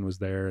brother Dean was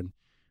there and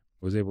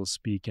was able to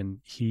speak. And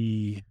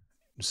he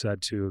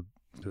said to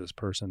this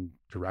person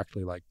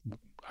directly, like,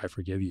 I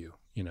forgive you,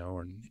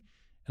 and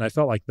I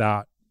felt like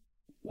that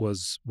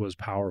was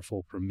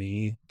powerful for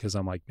me, because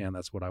I'm like, man,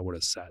 that's what I would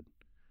have said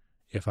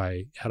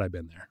had I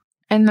been there.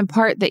 And the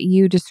part that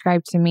you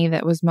described to me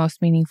that was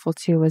most meaningful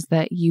too was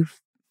that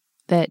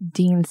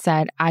Dean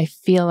said, I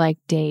feel like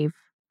Dave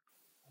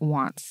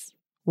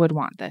would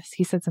want this.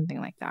 He said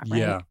something like that,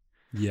 right?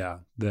 Yeah.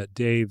 That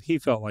Dave, he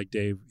felt like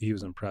he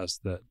was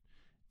impressed that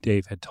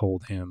Dave had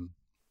told him,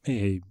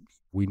 hey,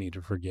 we need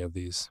to forgive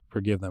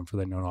them, for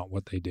they know not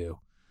what they do.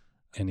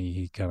 And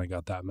he kind of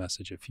got that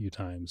message a few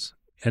times.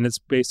 And it's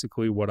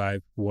basically what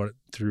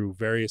through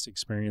various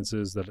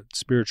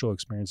spiritual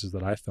experiences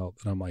that I felt,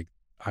 that I'm like,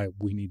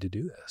 we need to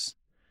do this.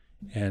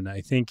 And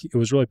I think it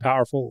was really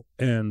powerful.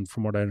 And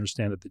from what I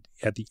understand,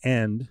 at the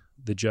end,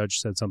 the judge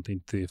said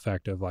something to the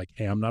effect of like,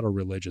 hey, I'm not a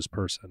religious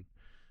person,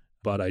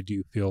 but I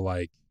do feel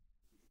like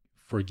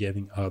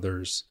forgiving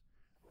others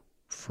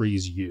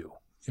frees you.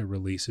 It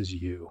releases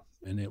you.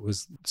 And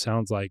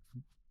sounds like,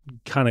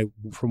 kind of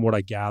from what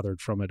I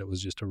gathered from it, it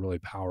was just a really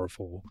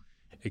powerful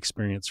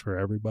experience for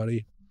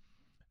everybody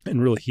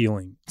and really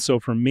healing. So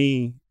for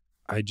me,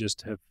 I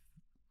just have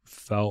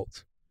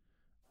felt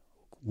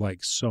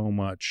like so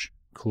much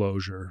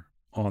closure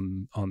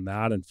on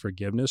that, and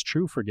forgiveness,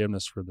 true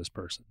forgiveness for this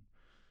person.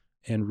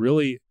 And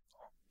really,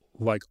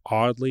 like,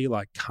 oddly,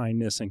 like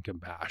kindness and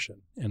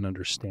compassion and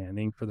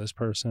understanding for this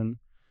person,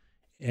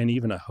 and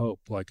even a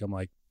hope. Like, I'm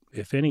like,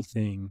 if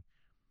anything,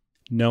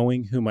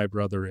 knowing who my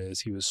brother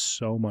is, he was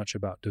so much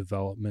about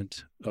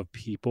development of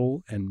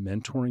people and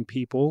mentoring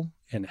people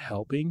and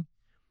helping.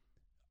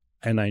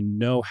 and I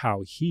know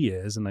how he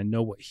is, and I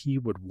know what he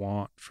would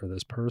want for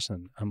this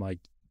person. I'm like,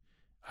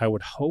 I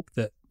would hope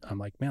that, I'm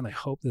like, man, I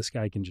hope this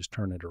guy can just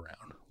turn it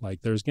around.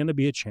 Like, there's going to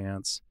be a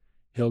chance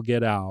he'll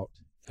get out,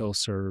 he'll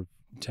serve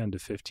 10 to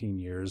 15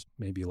 years,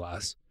 maybe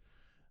less,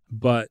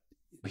 but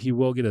he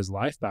will get his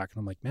life back. And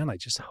I'm like, man, I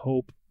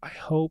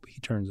hope he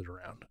turns it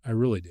around. I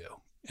really do.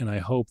 And I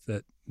hope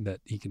that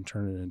he can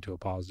turn it into a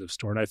positive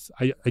story.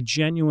 And I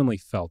genuinely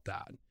felt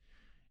that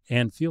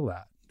and feel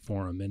that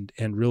for him,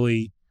 and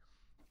really,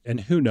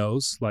 and who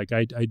knows, like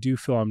I do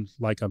feel I'm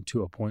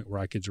to a point where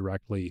I could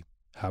directly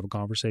have a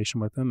conversation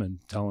with him and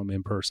tell him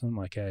in person,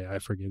 like, hey, I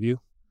forgive you.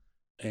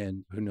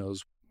 And who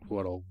knows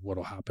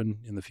what'll happen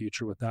in the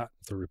future with that,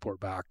 to report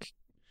back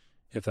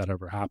if that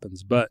ever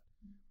happens. But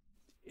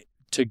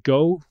to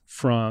go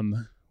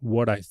from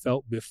what I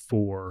felt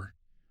before,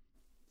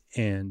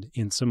 and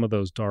in some of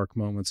those dark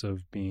moments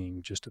of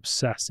being just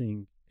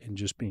obsessing and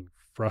just being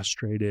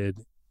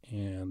frustrated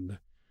and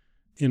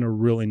in a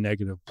really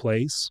negative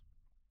place,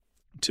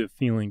 to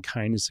feeling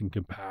kindness and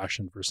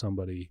compassion for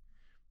somebody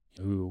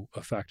who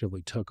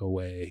effectively took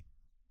away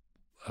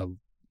a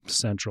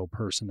central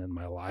person in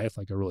my life,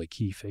 like a really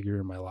key figure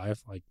in my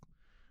life, like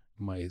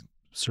my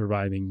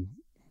surviving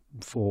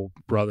full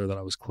brother that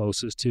I was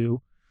closest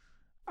to.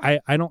 I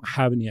don't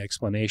have any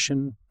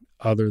explanation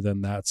other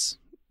than that's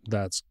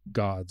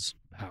God's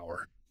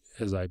power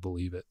as I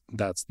believe it.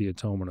 That's the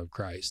atonement of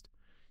Christ.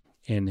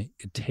 And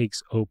it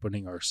takes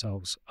opening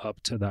ourselves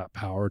up to that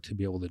power to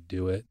be able to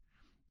do it.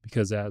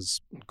 Because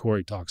as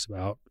Corey talks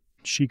about,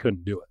 she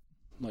couldn't do it.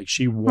 Like,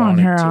 she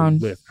wanted to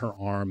lift her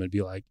arm and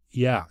be like,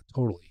 yeah,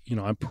 totally. You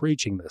know, I'm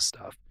preaching this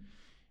stuff,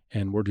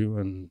 and we're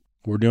doing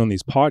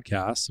these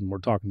podcasts, and we're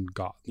talking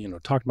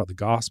about the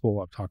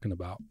gospel. I'm talking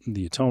about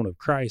the atonement of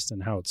Christ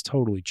and how it's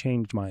totally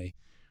changed my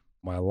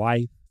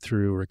life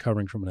through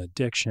recovering from an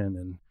addiction,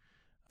 and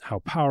how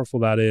powerful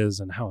that is,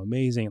 and how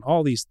amazing, and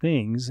all these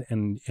things.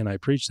 And I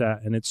preach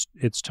that, and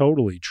it's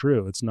totally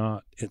true. It's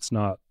not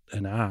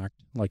an act.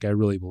 Like, I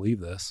really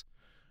believe this,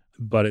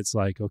 but it's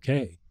like,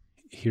 okay,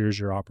 here's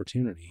your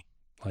opportunity.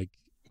 Like,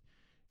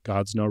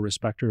 God's no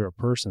respecter of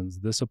persons.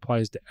 This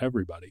applies to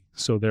everybody.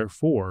 So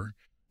therefore,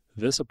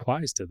 this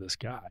applies to this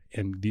guy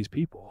and these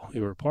people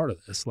who are part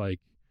of this. Like,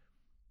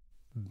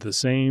 the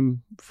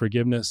same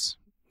forgiveness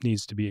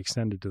needs to be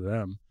extended to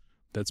them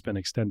that's been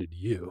extended to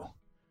you.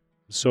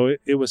 So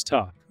it was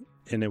tough,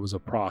 and it was a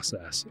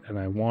process, and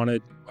I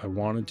wanted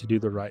to do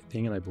the right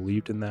thing, and I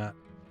believed in that,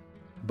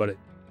 but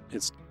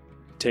it's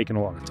taken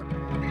a lot of time.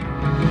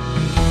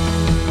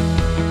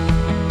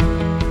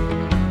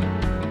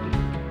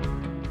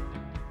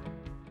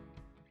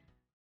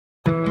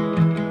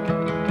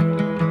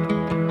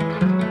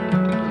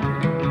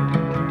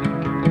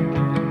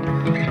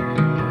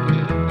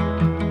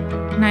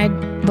 And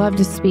I'd love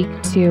to speak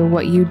to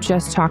what you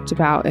just talked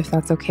about, if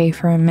that's okay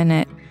for a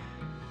minute,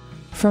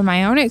 from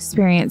my own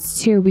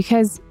experience too,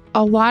 because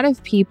a lot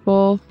of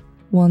people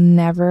will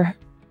never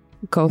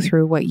go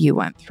through what you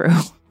went through.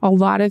 A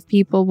lot of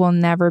people will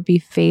never be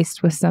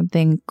faced with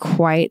something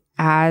quite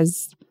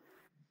as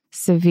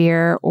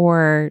severe,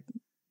 or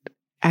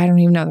I don't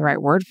even know the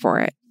right word for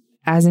it,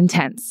 as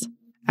intense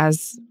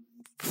as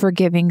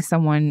forgiving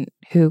someone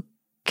who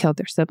killed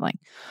their sibling.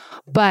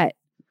 But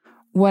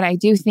what I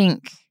do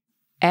think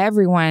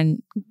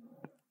everyone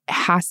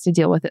has to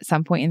deal with at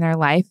some point in their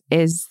life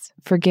is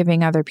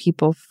forgiving other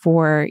people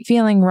for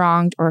feeling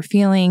wronged, or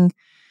feeling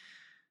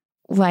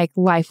like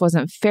life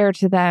wasn't fair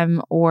to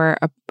them, or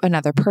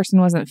another person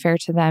wasn't fair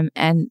to them.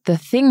 And the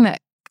thing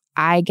that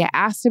I get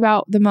asked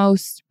about the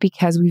most,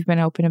 because we've been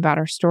open about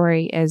our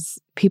story, is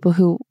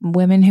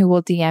women who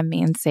will DM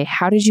me and say,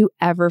 how did you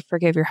ever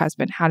forgive your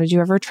husband? How did you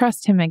ever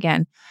trust him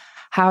again?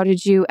 How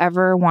did you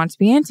ever want to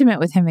be intimate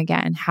with him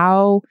again?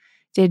 How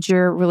did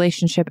your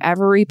relationship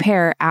ever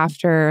repair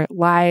after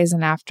lies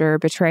and after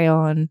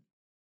betrayal? And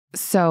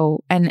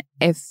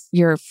if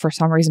you're for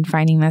some reason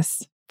finding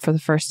this for the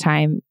first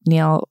time,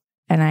 Neil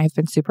and I have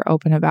been super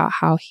open about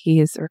how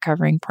he is a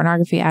recovering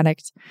pornography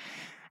addict.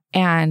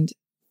 And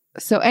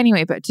so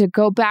anyway, but to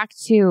go back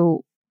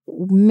to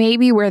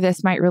maybe where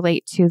this might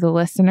relate to the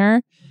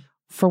listener,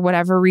 for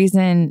whatever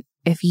reason,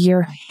 if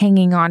you're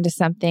hanging on to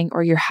something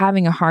or you're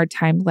having a hard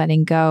time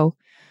letting go,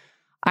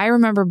 I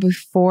remember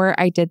before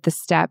I did the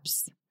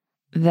steps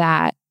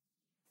that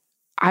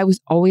I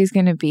was always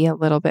going to be a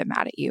little bit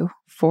mad at you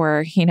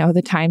for,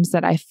 the times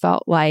that I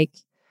felt like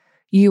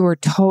you were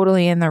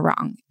totally in the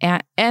wrong.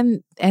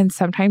 And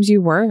sometimes you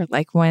were,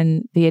 like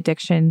when the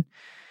addiction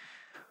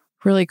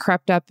really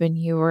crept up and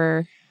you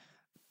were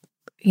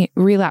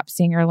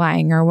relapsing or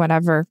lying or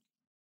whatever.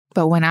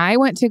 But when I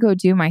went to go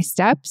do my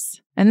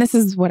steps, and this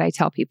is what I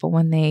tell people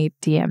when they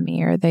DM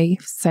me or they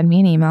send me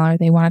an email or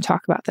they want to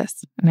talk about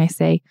this. And I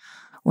say,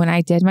 when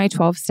I did my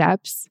 12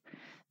 steps,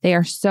 they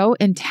are so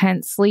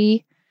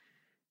intensely,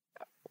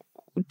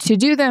 to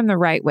do them the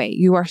right way,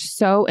 you are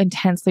so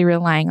intensely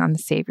relying on the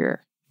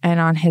Savior and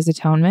on his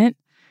atonement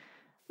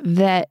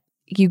that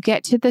you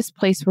get to this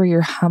place where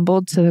you're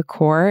humbled to the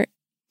core,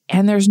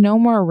 and there's no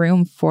more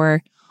room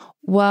for,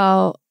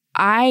 well,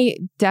 I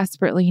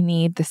desperately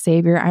need the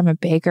Savior. I'm a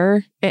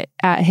beggar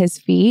at his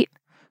feet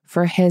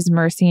for his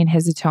mercy and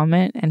his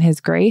atonement and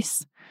his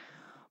grace.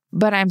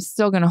 But I'm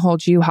still going to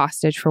hold you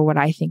hostage for what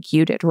I think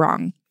you did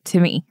wrong to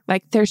me.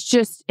 Like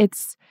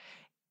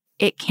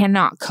it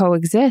cannot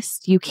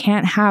coexist. You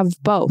can't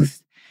have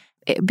both.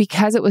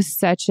 Because it was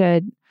such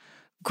a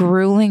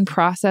grueling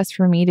process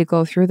for me to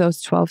go through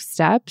those 12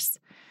 steps.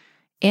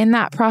 In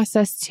that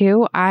process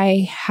too,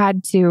 I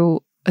had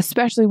to,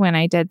 especially when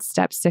I did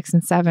steps 6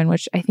 and 7,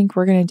 which I think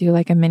we're going to do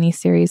like a mini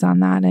series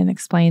on that and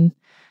explain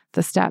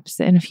the steps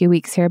in a few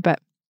weeks here. But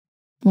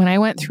when I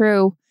went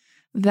through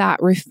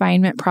that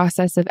refinement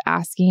process of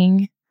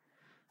asking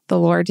the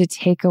Lord to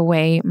take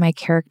away my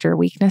character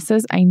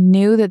weaknesses, I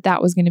knew that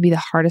that was going to be the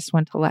hardest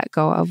one to let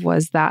go of,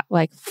 was that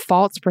like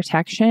false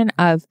protection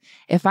of,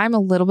 if I'm a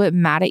little bit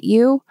mad at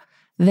you,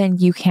 then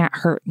you can't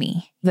hurt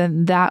me.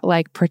 Then that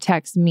like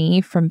protects me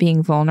from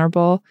being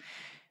vulnerable.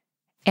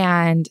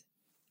 And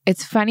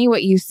it's funny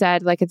what you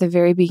said, like at the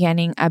very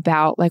beginning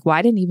about like, well,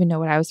 I didn't even know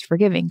what I was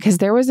forgiving. Because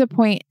there was a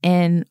point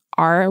in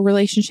our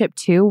relationship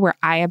too, where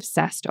I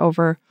obsessed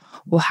over,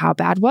 well, how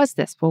bad was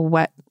this? Well,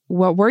 what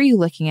were you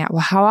looking at?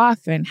 Well, how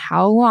often,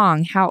 how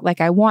long,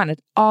 like I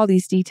wanted all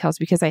these details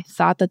because I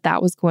thought that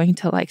that was going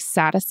to like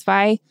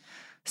satisfy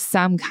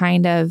some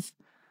kind of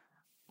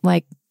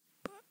like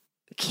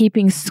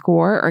keeping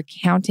score or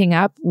counting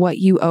up what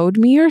you owed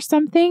me or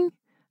something.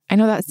 I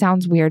know that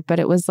sounds weird, but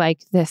it was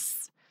like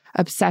this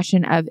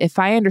obsession of, if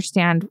I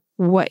understand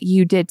what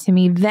you did to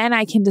me, then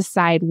I can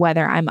decide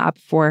whether I'm up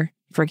for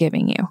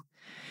forgiving you.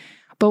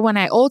 But when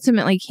I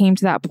ultimately came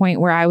to that point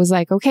where I was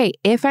like, okay,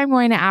 if I'm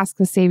going to ask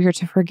the Savior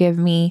to forgive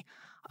me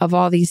of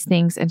all these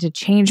things and to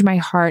change my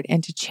heart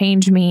and to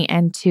change me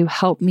and to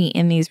help me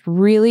in these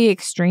really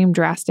extreme,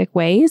 drastic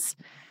ways,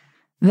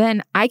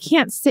 then I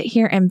can't sit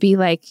here and be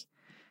like,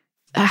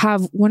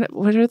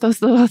 what are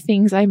those little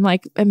things? I'm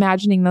like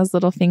imagining those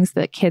little things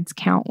that kids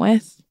count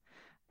with.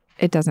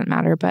 It doesn't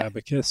matter, but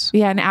abacus.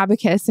 Yeah, an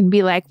abacus, and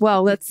be like,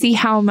 well, let's see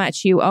how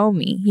much you owe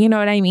me. You know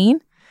what I mean?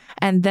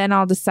 And then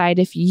I'll decide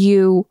if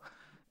you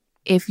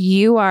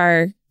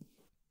are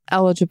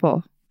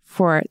eligible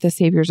for the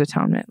Savior's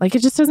atonement. Like,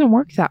 it just doesn't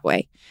work that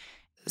way.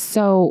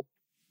 So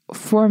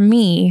for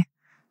me,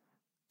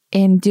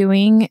 in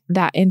doing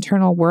that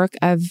internal work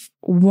of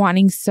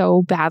wanting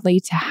so badly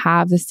to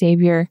have the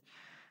Savior,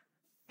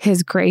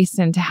 his grace,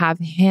 and to have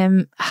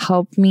him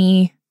help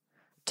me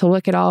to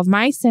look at all of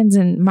my sins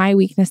and my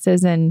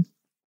weaknesses and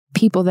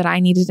people that I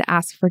needed to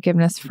ask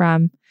forgiveness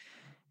from,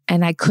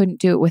 and I couldn't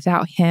do it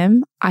without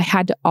him, I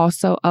had to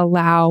also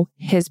allow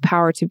his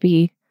power to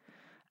be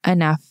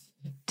enough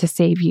to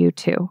save you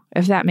too,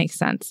 if that makes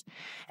sense.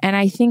 And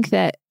I think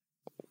that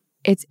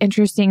it's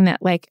interesting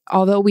that, like,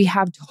 although we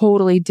have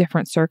totally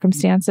different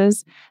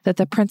circumstances, that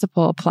the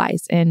principle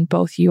applies in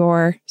both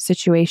your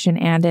situation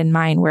and in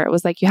mine, where it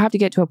was like, you have to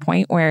get to a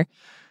point where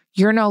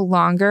you're no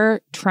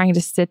longer trying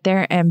to sit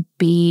there and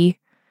be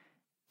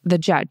the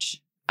judge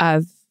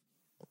of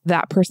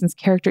that person's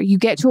character. You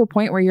get to a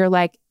point where you're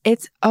like,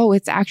 it's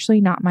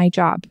actually not my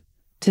job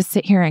to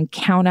sit here and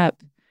count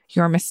up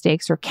your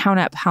mistakes or count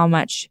up how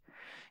much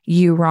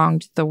you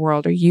wronged the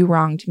world, or you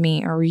wronged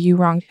me, or you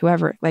wronged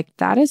whoever. Like,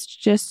 that is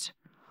just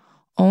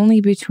only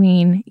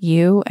between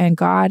you and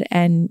God,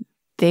 and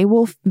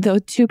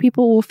the two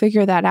people will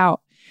figure that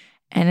out.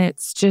 And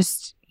it's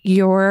just,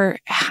 your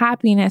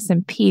happiness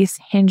and peace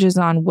hinges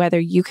on whether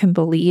you can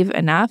believe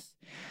enough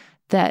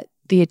that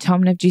the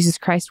atonement of Jesus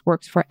Christ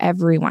works for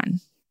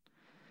everyone.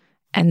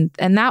 And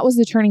that was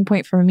the turning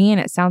point for me, and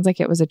it sounds like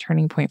it was a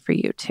turning point for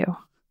you too.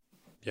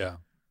 Yeah.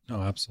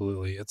 No,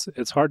 absolutely.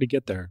 It's hard to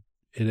get there.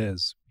 It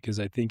is, because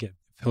I think it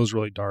feels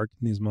really dark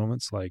in these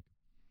moments, like,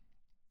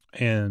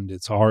 and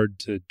it's hard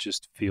to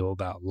just feel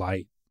that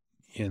light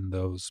in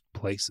those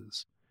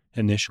places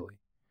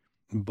initially.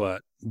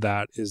 But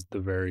that is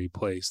the very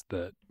place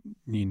that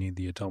you need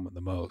the atonement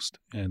the most.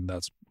 And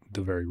that's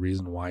the very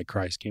reason why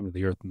Christ came to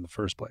the earth in the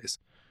first place,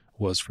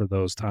 was for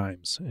those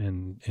times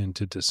and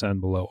to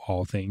descend below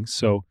all things.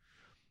 So,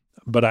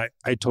 but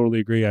I totally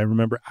agree. I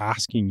remember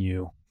asking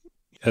you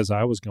as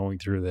I was going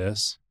through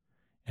this,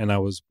 and I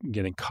was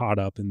getting caught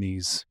up in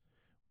these,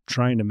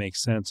 trying to make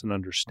sense and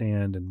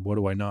understand, and what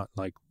do I not,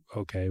 like,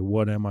 okay,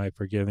 what am I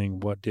forgiving?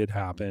 What did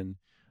happen?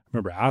 I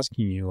remember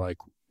asking you, like,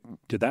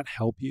 did that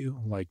help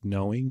you? Like,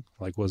 knowing,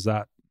 like, was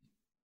that,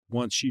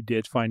 once you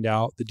did find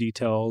out the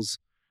details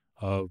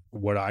of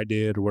what I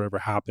did or whatever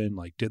happened,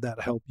 like, did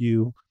that help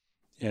you?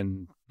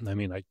 And I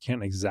mean, I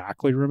can't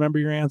exactly remember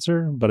your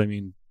answer, but I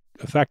mean,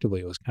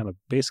 effectively, it was kind of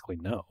basically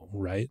no,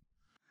 right?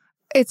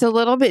 It's a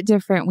little bit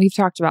different. We've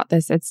talked about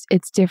this.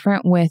 It's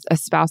different with a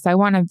spouse. I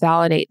want to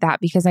validate that,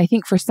 because I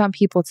think for some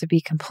people to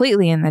be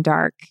completely in the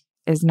dark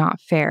is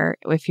not fair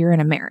if you're in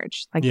a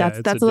marriage. Like,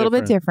 yeah, that's a little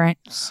bit different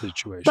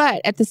situation.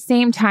 But at the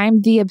same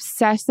time, the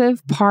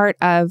obsessive part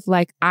of,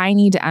 like, I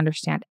need to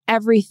understand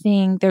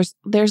everything.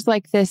 There's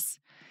like this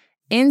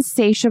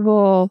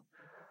insatiable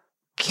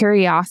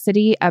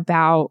curiosity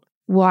about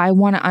well, I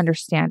want to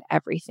understand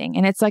everything.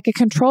 And it's like a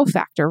control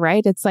factor,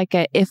 right? It's like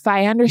if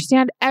I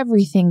understand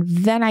everything,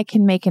 then I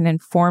can make an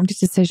informed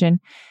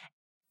decision.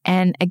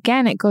 And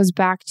again, it goes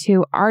back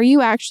to, are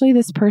you actually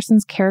this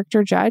person's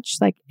character judge?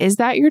 Like, is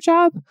that your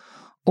job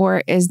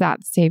or is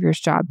that the Savior's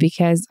job?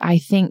 Because I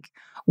think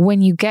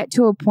when you get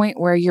to a point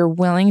where you're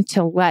willing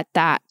to let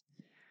that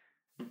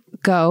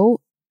go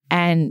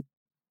and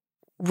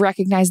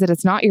recognize that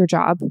it's not your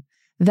job,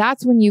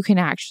 that's when you can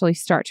actually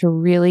start to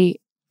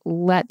really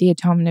let the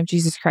atonement of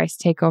Jesus Christ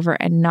take over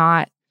and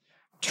not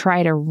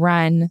try to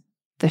run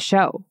the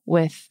show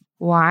with,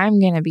 well,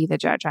 I'm going to be the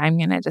judge. I'm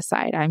going to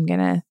decide. I'm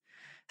going to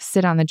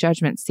sit on the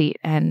judgment seat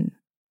and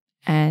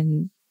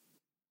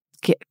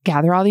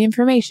gather all the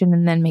information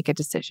and then make a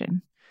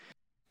decision.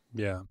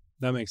 Yeah,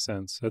 that makes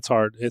sense. It's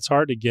hard. It's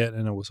hard to get,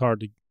 and it was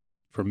hard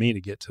for me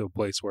to get to a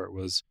place where it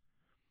was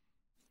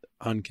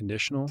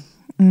unconditional.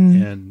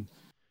 And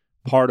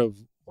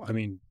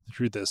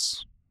through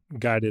this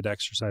guided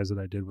exercise that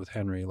I did with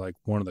Henry, like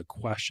one of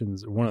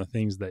the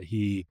things that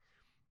he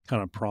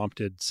kind of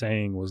prompted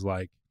saying was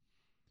like,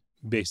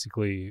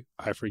 basically,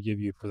 I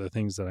forgive you for the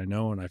things that I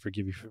know, and I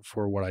forgive you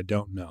for what I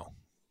don't know.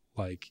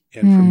 Like,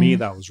 and for me,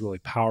 that was really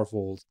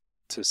powerful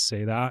to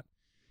say that,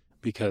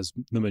 because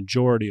the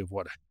majority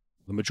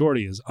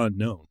is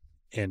unknown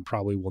and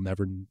probably will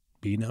never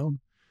be known.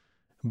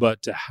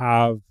 But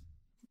to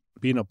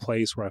be in a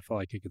place where I felt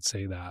like I could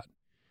say that,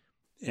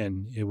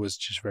 and it was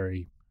just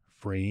very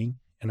freeing.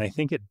 And I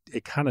think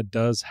it kind of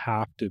does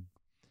have to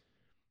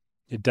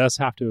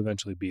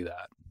eventually be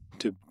that,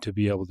 to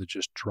be able to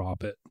just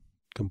drop it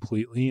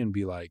completely and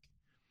be like,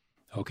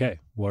 okay,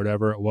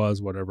 whatever it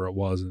was, whatever it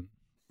wasn't,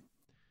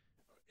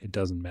 it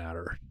doesn't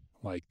matter.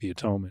 Like, the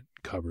atonement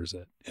covers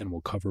it and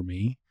will cover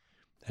me,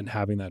 and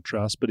having that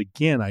trust. But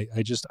again, I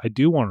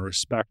do want to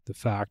respect the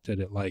fact that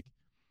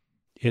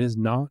it is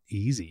not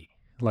easy.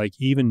 Like,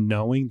 even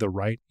knowing the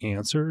right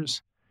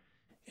answers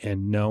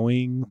and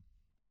knowing,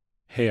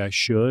 hey, I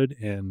should,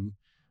 and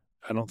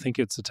I don't think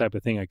it's the type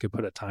of thing I could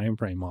put a time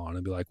frame on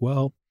and be like,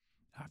 well,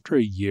 after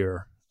a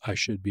year, I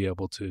should be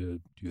able to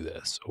do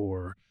this,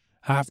 or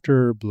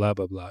after blah,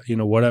 blah, blah,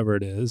 whatever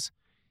it is.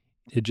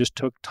 It just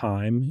took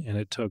time, and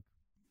it took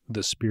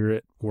the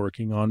Spirit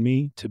working on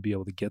me to be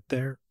able to get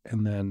there.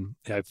 And then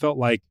I felt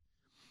like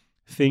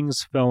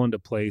things fell into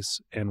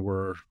place and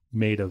were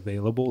made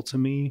available to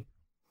me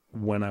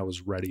when I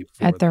was ready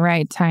for at the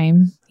right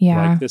time.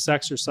 Yeah. Like this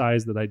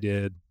exercise that I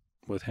did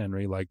with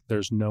Henry, like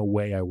there's no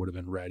way I would have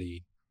been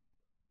ready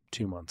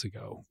 2 months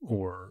ago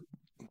or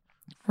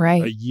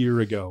a year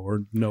ago,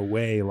 or no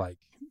way. Like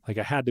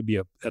I had to be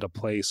at a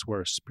place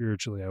where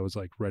spiritually I was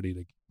like ready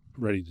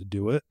to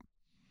do it.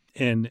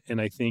 And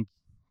I think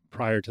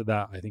prior to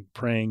that, I think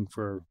praying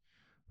for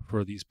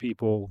these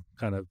people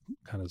kind of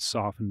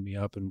softened me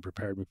up and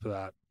prepared me for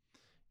that.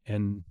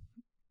 And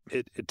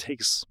it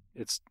takes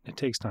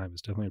time.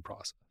 It's definitely a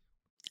process.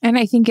 And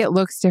I think it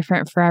looks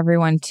different for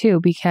everyone too,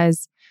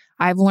 because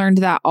I've learned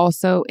that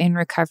also in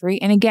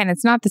recovery. And again,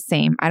 it's not the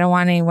same. I don't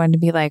want anyone to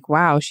be like,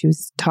 wow, she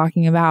was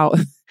talking about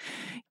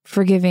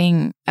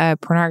forgiving a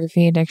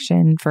pornography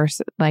addiction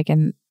versus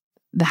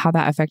how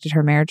that affected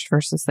her marriage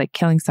versus like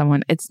killing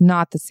someone. It's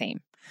not the same.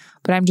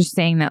 But I'm just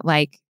saying that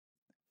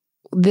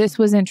this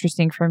was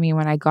interesting for me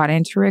when I got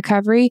into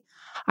recovery.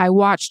 I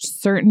watched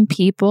certain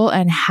people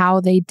and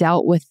how they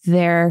dealt with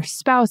their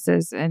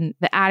spouses and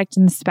the addict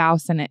and the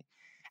spouse. And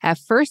at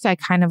first I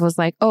kind of was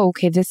like, oh,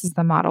 okay, this is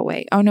the model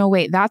way. Oh, no,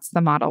 wait, that's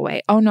the model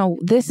way. Oh, no,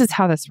 this is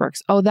how this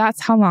works. Oh,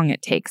 that's how long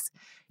it takes.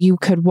 You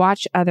could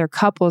watch other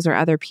couples or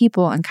other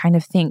people and kind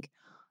of think,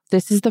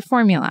 this is the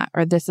formula,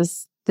 or this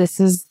is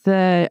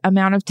the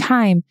amount of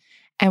time.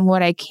 And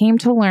what I came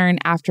to learn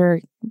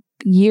after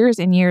years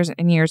and years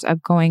and years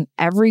of going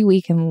every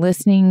week and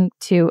listening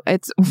to,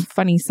 it's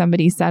funny,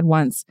 somebody said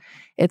once,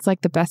 it's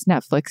like the best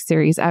Netflix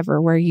series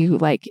ever, where you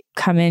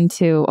come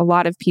into, a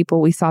lot of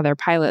people, we saw their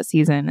pilot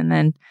season and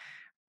then,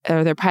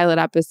 or their pilot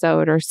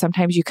episode, or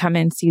sometimes you come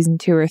in season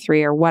 2 or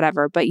 3 or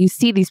whatever, but you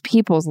see these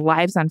people's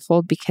lives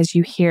unfold because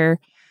you hear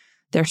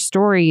their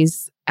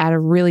stories at a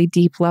really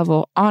deep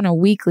level on a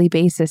weekly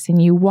basis,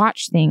 and you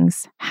watch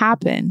things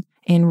happen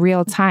in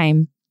real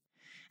time.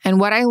 And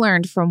what I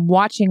learned from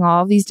watching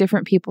all of these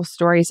different people's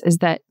stories is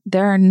that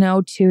there are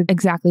no two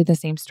exactly the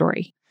same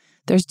story.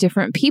 There's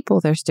different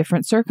people, there's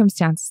different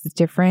circumstances,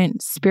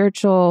 different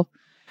spiritual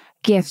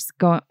gifts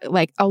going,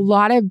 a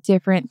lot of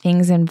different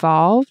things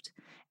involved.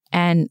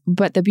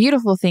 But the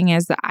beautiful thing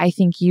is that I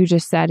think you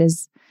just said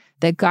is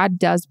that God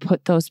does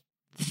put those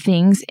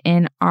things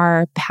in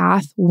our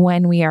path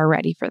when we are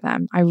ready for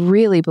them. I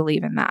really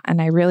believe in that.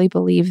 And I really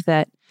believe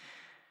that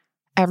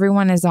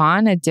everyone is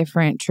on a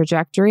different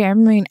trajectory. I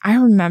mean, I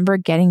remember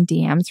getting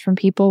DMs from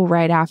people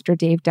right after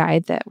Dave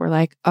died that were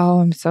like, oh,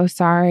 I'm so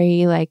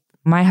sorry.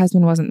 My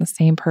husband wasn't the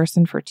same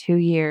person for 2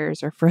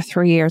 years or for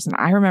 3 years. And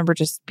I remember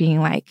just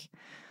being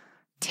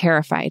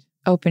terrified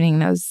opening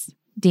those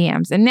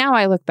DMs. And now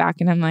I look back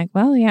and I'm like,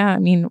 well, yeah, I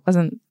mean, it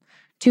wasn't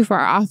too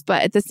far off.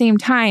 But at the same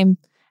time,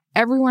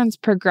 everyone's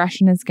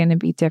progression is going to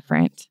be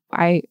different.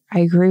 I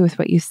agree with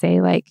what you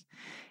say.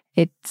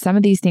 Some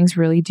of these things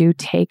really do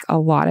take a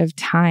lot of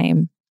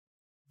time,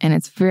 and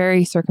it's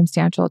very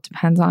circumstantial. It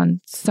depends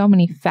on so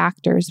many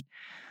factors.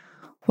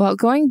 Well,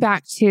 going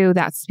back to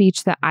that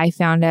speech that I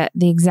found at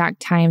the exact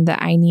time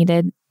that I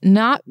needed,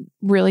 not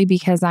really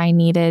because I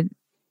needed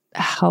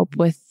help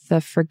with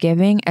the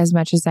forgiving as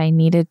much as I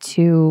needed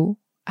to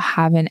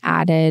have an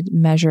added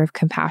measure of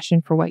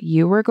compassion for what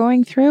you were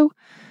going through.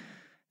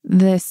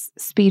 This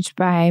speech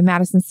by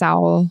Madison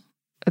Sowell,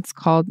 it's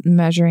called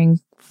Measuring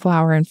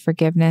Flour and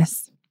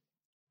Forgiveness.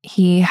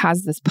 He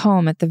has this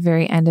poem at the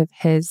very end of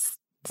his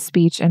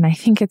speech, and I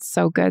think it's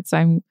so good. So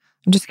I'm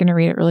just going to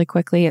read it really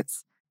quickly.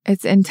 It's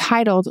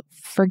entitled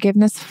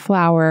Forgiveness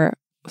Flour,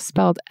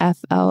 spelled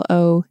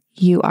Flour.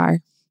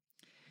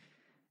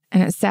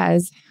 And it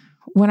says,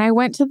 "When I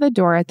went to the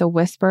door at the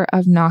whisper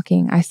of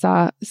knocking, I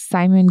saw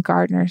Simon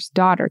Gardner's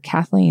daughter,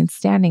 Kathleen,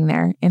 standing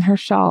there in her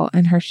shawl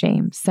and her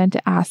shame, sent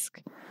to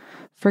ask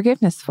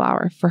forgiveness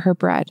flour for her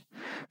bread.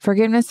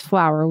 Forgiveness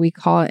flour, we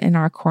call it in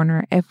our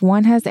corner. If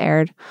one has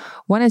erred,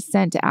 one is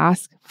sent to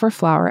ask for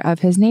flour of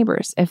his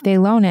neighbors. If they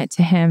loan it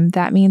to him,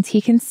 that means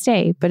he can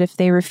stay, but if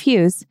they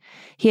refuse,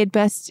 he had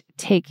best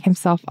take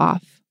himself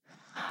off.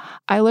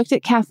 I looked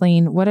at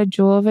Kathleen, what a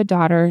jewel of a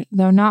daughter,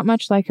 though not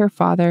much like her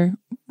father.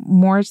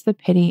 More's the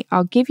pity.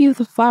 I'll give you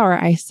the flour,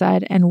 I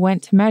said, and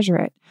went to measure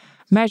it.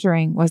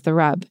 Measuring was the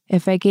rub.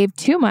 If I gave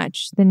too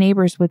much, the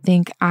neighbors would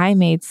think I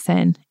made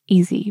sin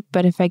easy,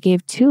 but if I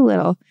gave too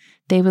little,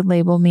 they would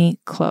label me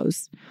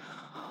close.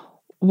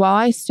 While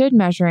I stood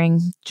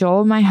measuring,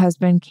 Joel, my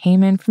husband,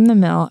 came in from the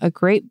mill, a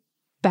great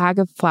bag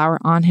of flour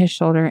on his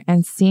shoulder,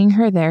 and seeing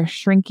her there,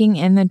 shrinking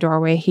in the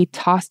doorway, he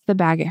tossed the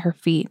bag at her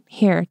feet.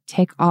 Here,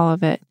 take all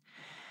of it.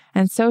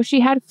 And so she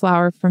had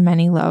flour for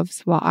many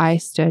loaves while I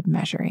stood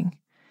measuring."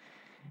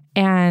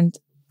 And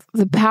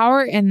the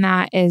power in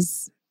that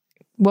is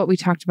what we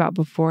talked about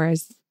before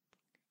is,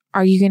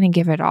 are you going to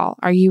give it all?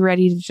 Are you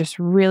ready to just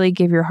really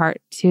give your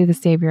heart to the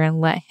Savior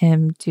and let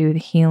Him do the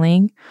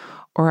healing?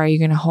 Or are you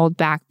going to hold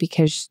back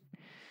because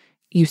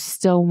you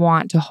still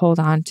want to hold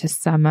on to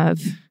some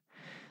of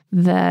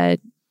the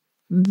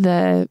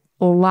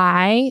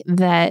lie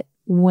that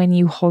when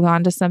you hold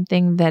on to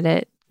something that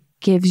it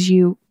gives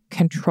you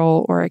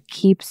control or it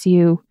keeps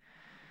you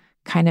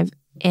kind of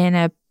in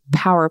a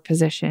power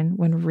position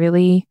when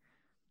really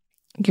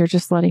you're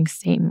just letting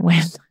Satan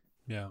win?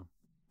 Yeah.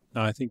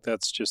 No, I think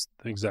that's just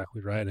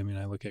exactly right. I mean,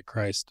 I look at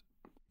Christ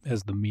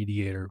as the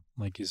mediator,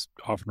 like he's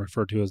often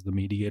referred to as the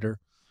mediator,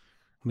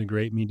 the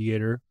great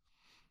mediator.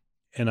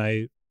 And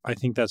I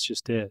think that's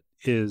just it,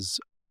 is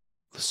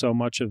so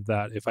much of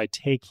that. If I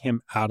take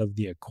him out of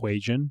the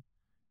equation,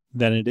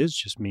 then it is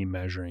just me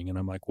measuring. And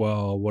I'm like,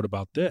 well, what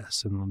about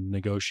this? And the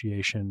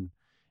negotiation,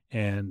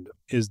 and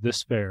is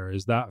this fair?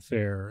 Is that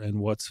fair? And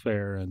what's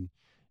fair? And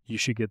you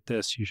should get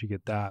this, you should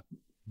get that.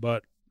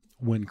 But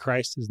when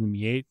Christ is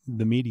the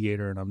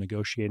mediator and I'm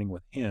negotiating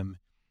with him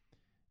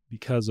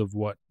because of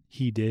what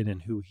he did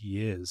and who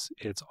he is,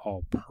 it's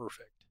all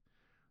perfect.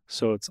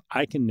 So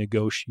I can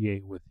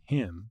negotiate with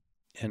him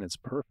and it's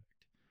perfect.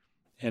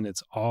 And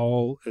it's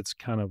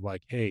kind of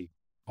like, hey,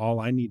 all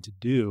I need to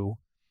do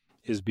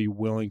is be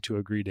willing to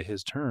agree to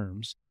his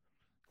terms,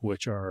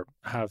 which are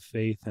have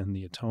faith in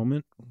the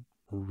atonement,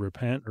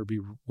 repent, or be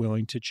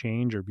willing to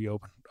change, or be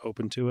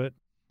open to it,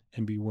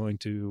 and be willing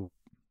to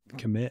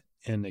commit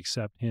and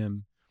accept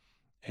him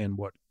and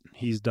what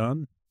he's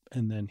done.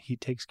 And then he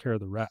takes care of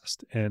the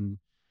rest. And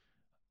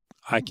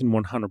I can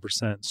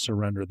 100%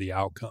 surrender the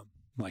outcome.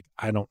 Like,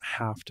 I don't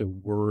have to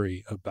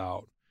worry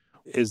about,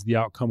 is the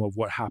outcome of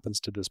what happens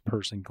to this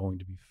person going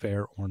to be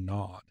fair or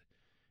not?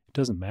 It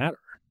doesn't matter,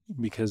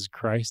 because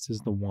Christ is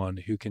the one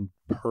who can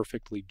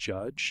perfectly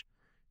judge,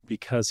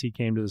 because he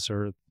came to this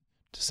earth,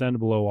 descended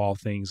below all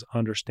things,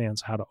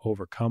 understands how to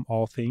overcome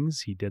all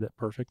things. He did it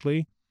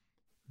perfectly.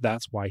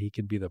 That's why he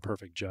can be the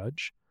perfect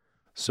judge.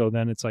 So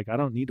then it's like, I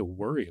don't need to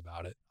worry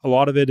about it. A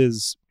lot of it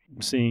is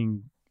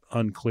seeing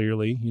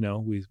unclearly,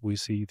 we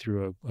see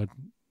through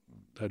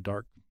a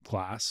dark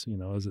glass,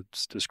 as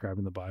it's described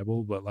in the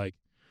Bible,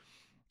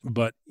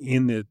 but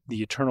in the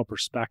eternal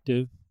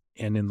perspective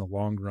and in the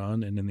long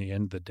run and in the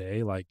end of the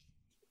day, like,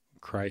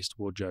 Christ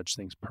will judge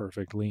things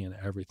perfectly and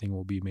everything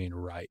will be made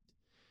right.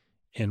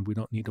 And we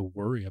don't need to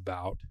worry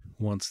about,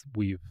 once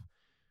we've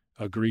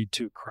agreed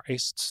to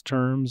Christ's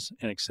terms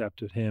and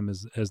accepted him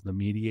as the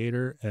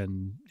mediator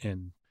and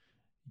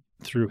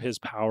through his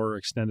power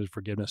extended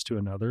forgiveness to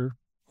another,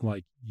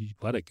 like, you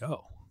let it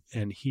go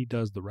and he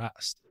does the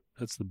rest.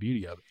 That's the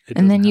beauty of it.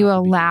 And then you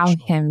allow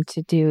him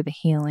to do the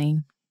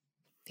healing.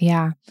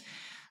 Yeah.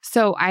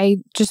 So I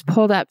just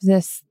pulled up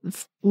this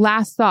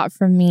last thought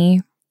from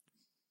me.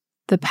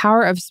 The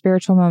power of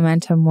spiritual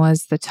momentum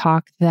was the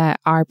talk that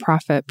our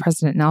prophet,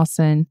 President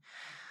Nelson,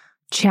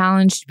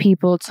 challenged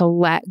people to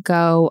let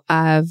go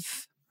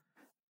of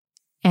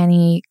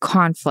any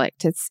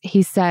conflict.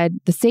 He said,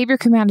 the Savior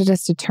commanded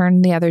us to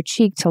turn the other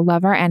cheek, to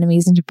love our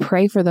enemies, and to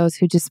pray for those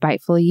who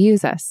despitefully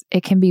use us.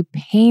 It can be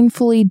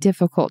painfully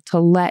difficult to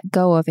let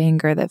go of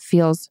anger that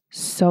feels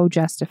so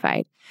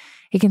justified.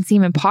 It can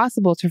seem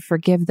impossible to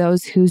forgive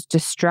those whose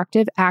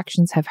destructive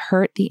actions have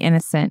hurt the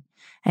innocent,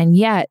 and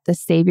yet the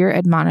Savior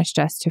admonished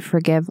us to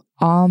forgive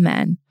all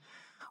men.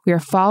 We are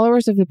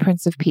followers of the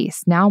Prince of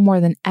Peace. Now more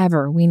than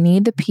ever, we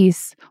need the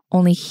peace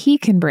only He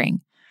can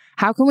bring.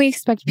 How can we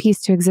expect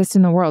peace to exist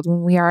in the world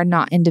when we are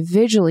not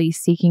individually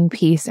seeking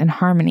peace and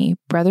harmony?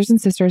 Brothers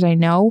and sisters, I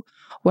know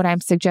what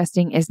I'm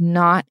suggesting is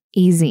not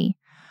easy,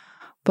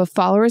 but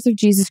followers of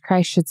Jesus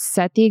Christ should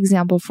set the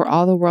example for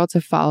all the world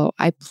to follow.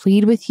 I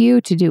plead with you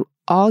to do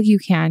all you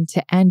can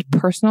to end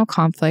personal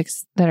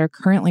conflicts that are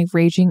currently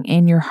raging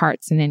in your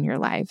hearts and in your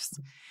lives.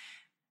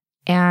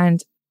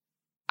 And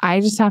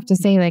I just have to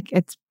say, like,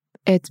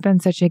 it's been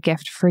such a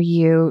gift for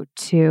you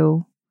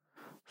to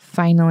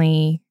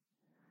finally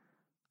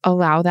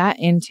allow that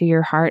into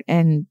your heart,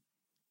 and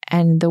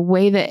the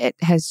way that it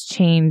has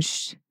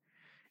changed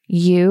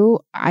you.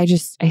 I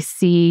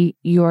see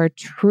your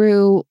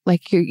true,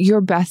 like your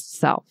best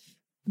self,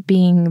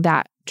 being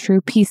that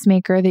true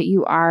peacemaker that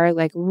you are,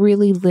 like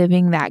really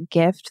living that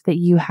gift that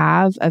you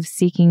have of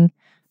seeking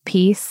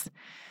peace,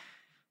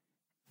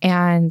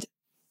 and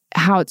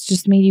how it's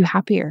just made you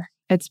happier.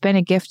 It's been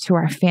a gift to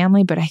our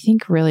family, but I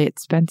think really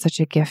it's been such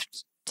a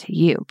gift to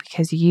you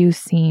because you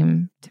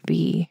seem to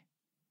be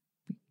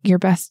your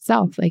best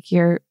self. Like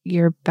you're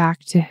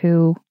back to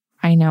who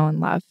I know and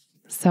love.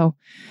 So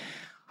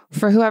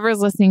for whoever's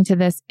listening to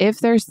this, if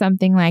there's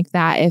something like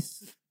that, if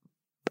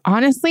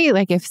honestly,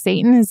 like if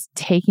Satan is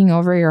taking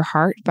over your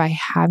heart by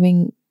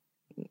having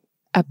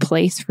a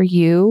place for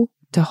you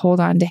to hold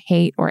on to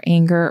hate or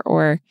anger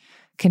or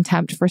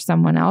contempt for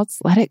someone else,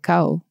 let it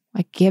go.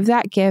 Like give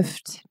that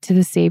gift to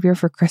the Savior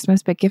for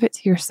Christmas, but give it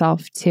to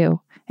yourself too,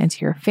 and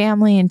to your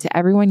family and to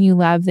everyone you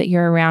love that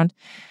you're around.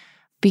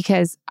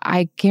 Because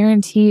I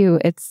guarantee you,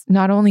 it's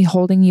not only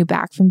holding you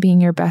back from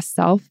being your best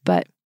self,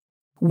 but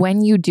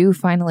when you do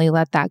finally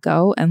let that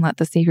go and let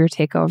the Savior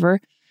take over,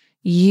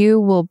 you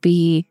will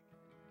be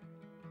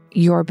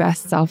your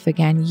best self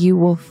again. You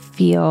will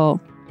feel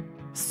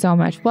so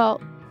much.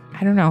 Well,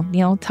 I don't know,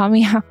 Neil, tell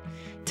me how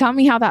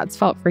that's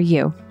felt for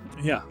you.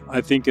 Yeah, I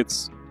think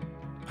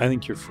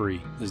you're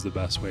free is the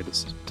best way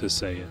to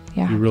say it.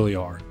 Yeah. You really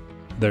are.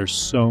 There's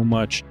so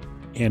much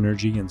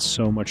energy and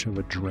so much of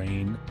a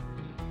drain,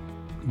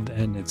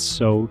 and it's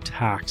so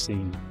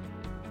taxing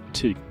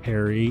to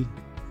carry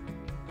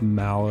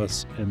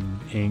malice and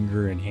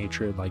anger and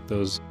hatred, like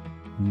those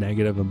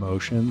negative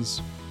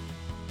emotions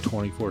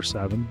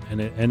 24/7,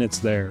 and it's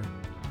there.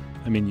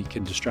 I mean, you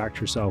can distract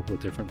yourself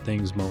with different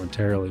things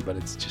momentarily, but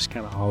it's just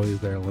kind of always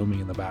there looming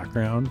in the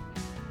background,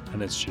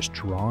 and it's just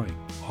drawing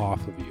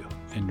off of you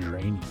and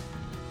draining you.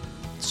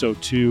 So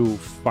to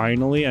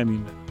finally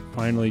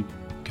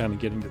kind of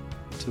getting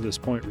to this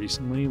point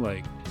recently,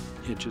 like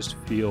it just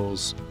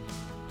feels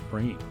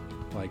freeing.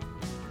 Like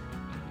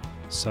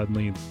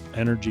suddenly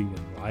energy and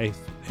life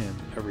and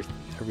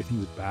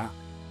everything's back,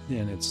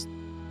 and it's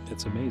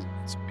amazing.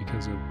 It's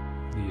because of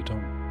the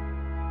atonement.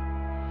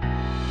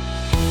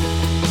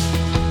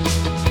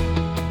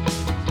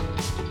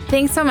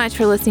 Thanks so much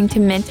for listening to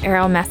Mint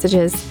Arrow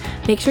Messages.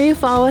 Make sure you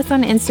follow us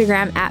on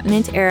Instagram at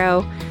Mint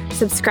Arrow,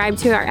 subscribe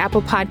to our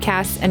Apple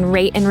Podcasts, and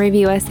rate and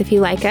review us if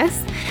you like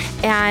us.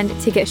 And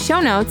to get show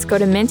notes, go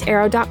to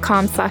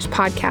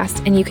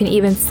mintarrow.com/podcast, and you can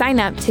even sign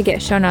up to get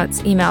show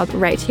notes emailed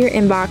right to your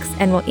inbox,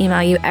 and we'll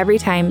email you every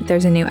time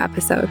there's a new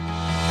episode.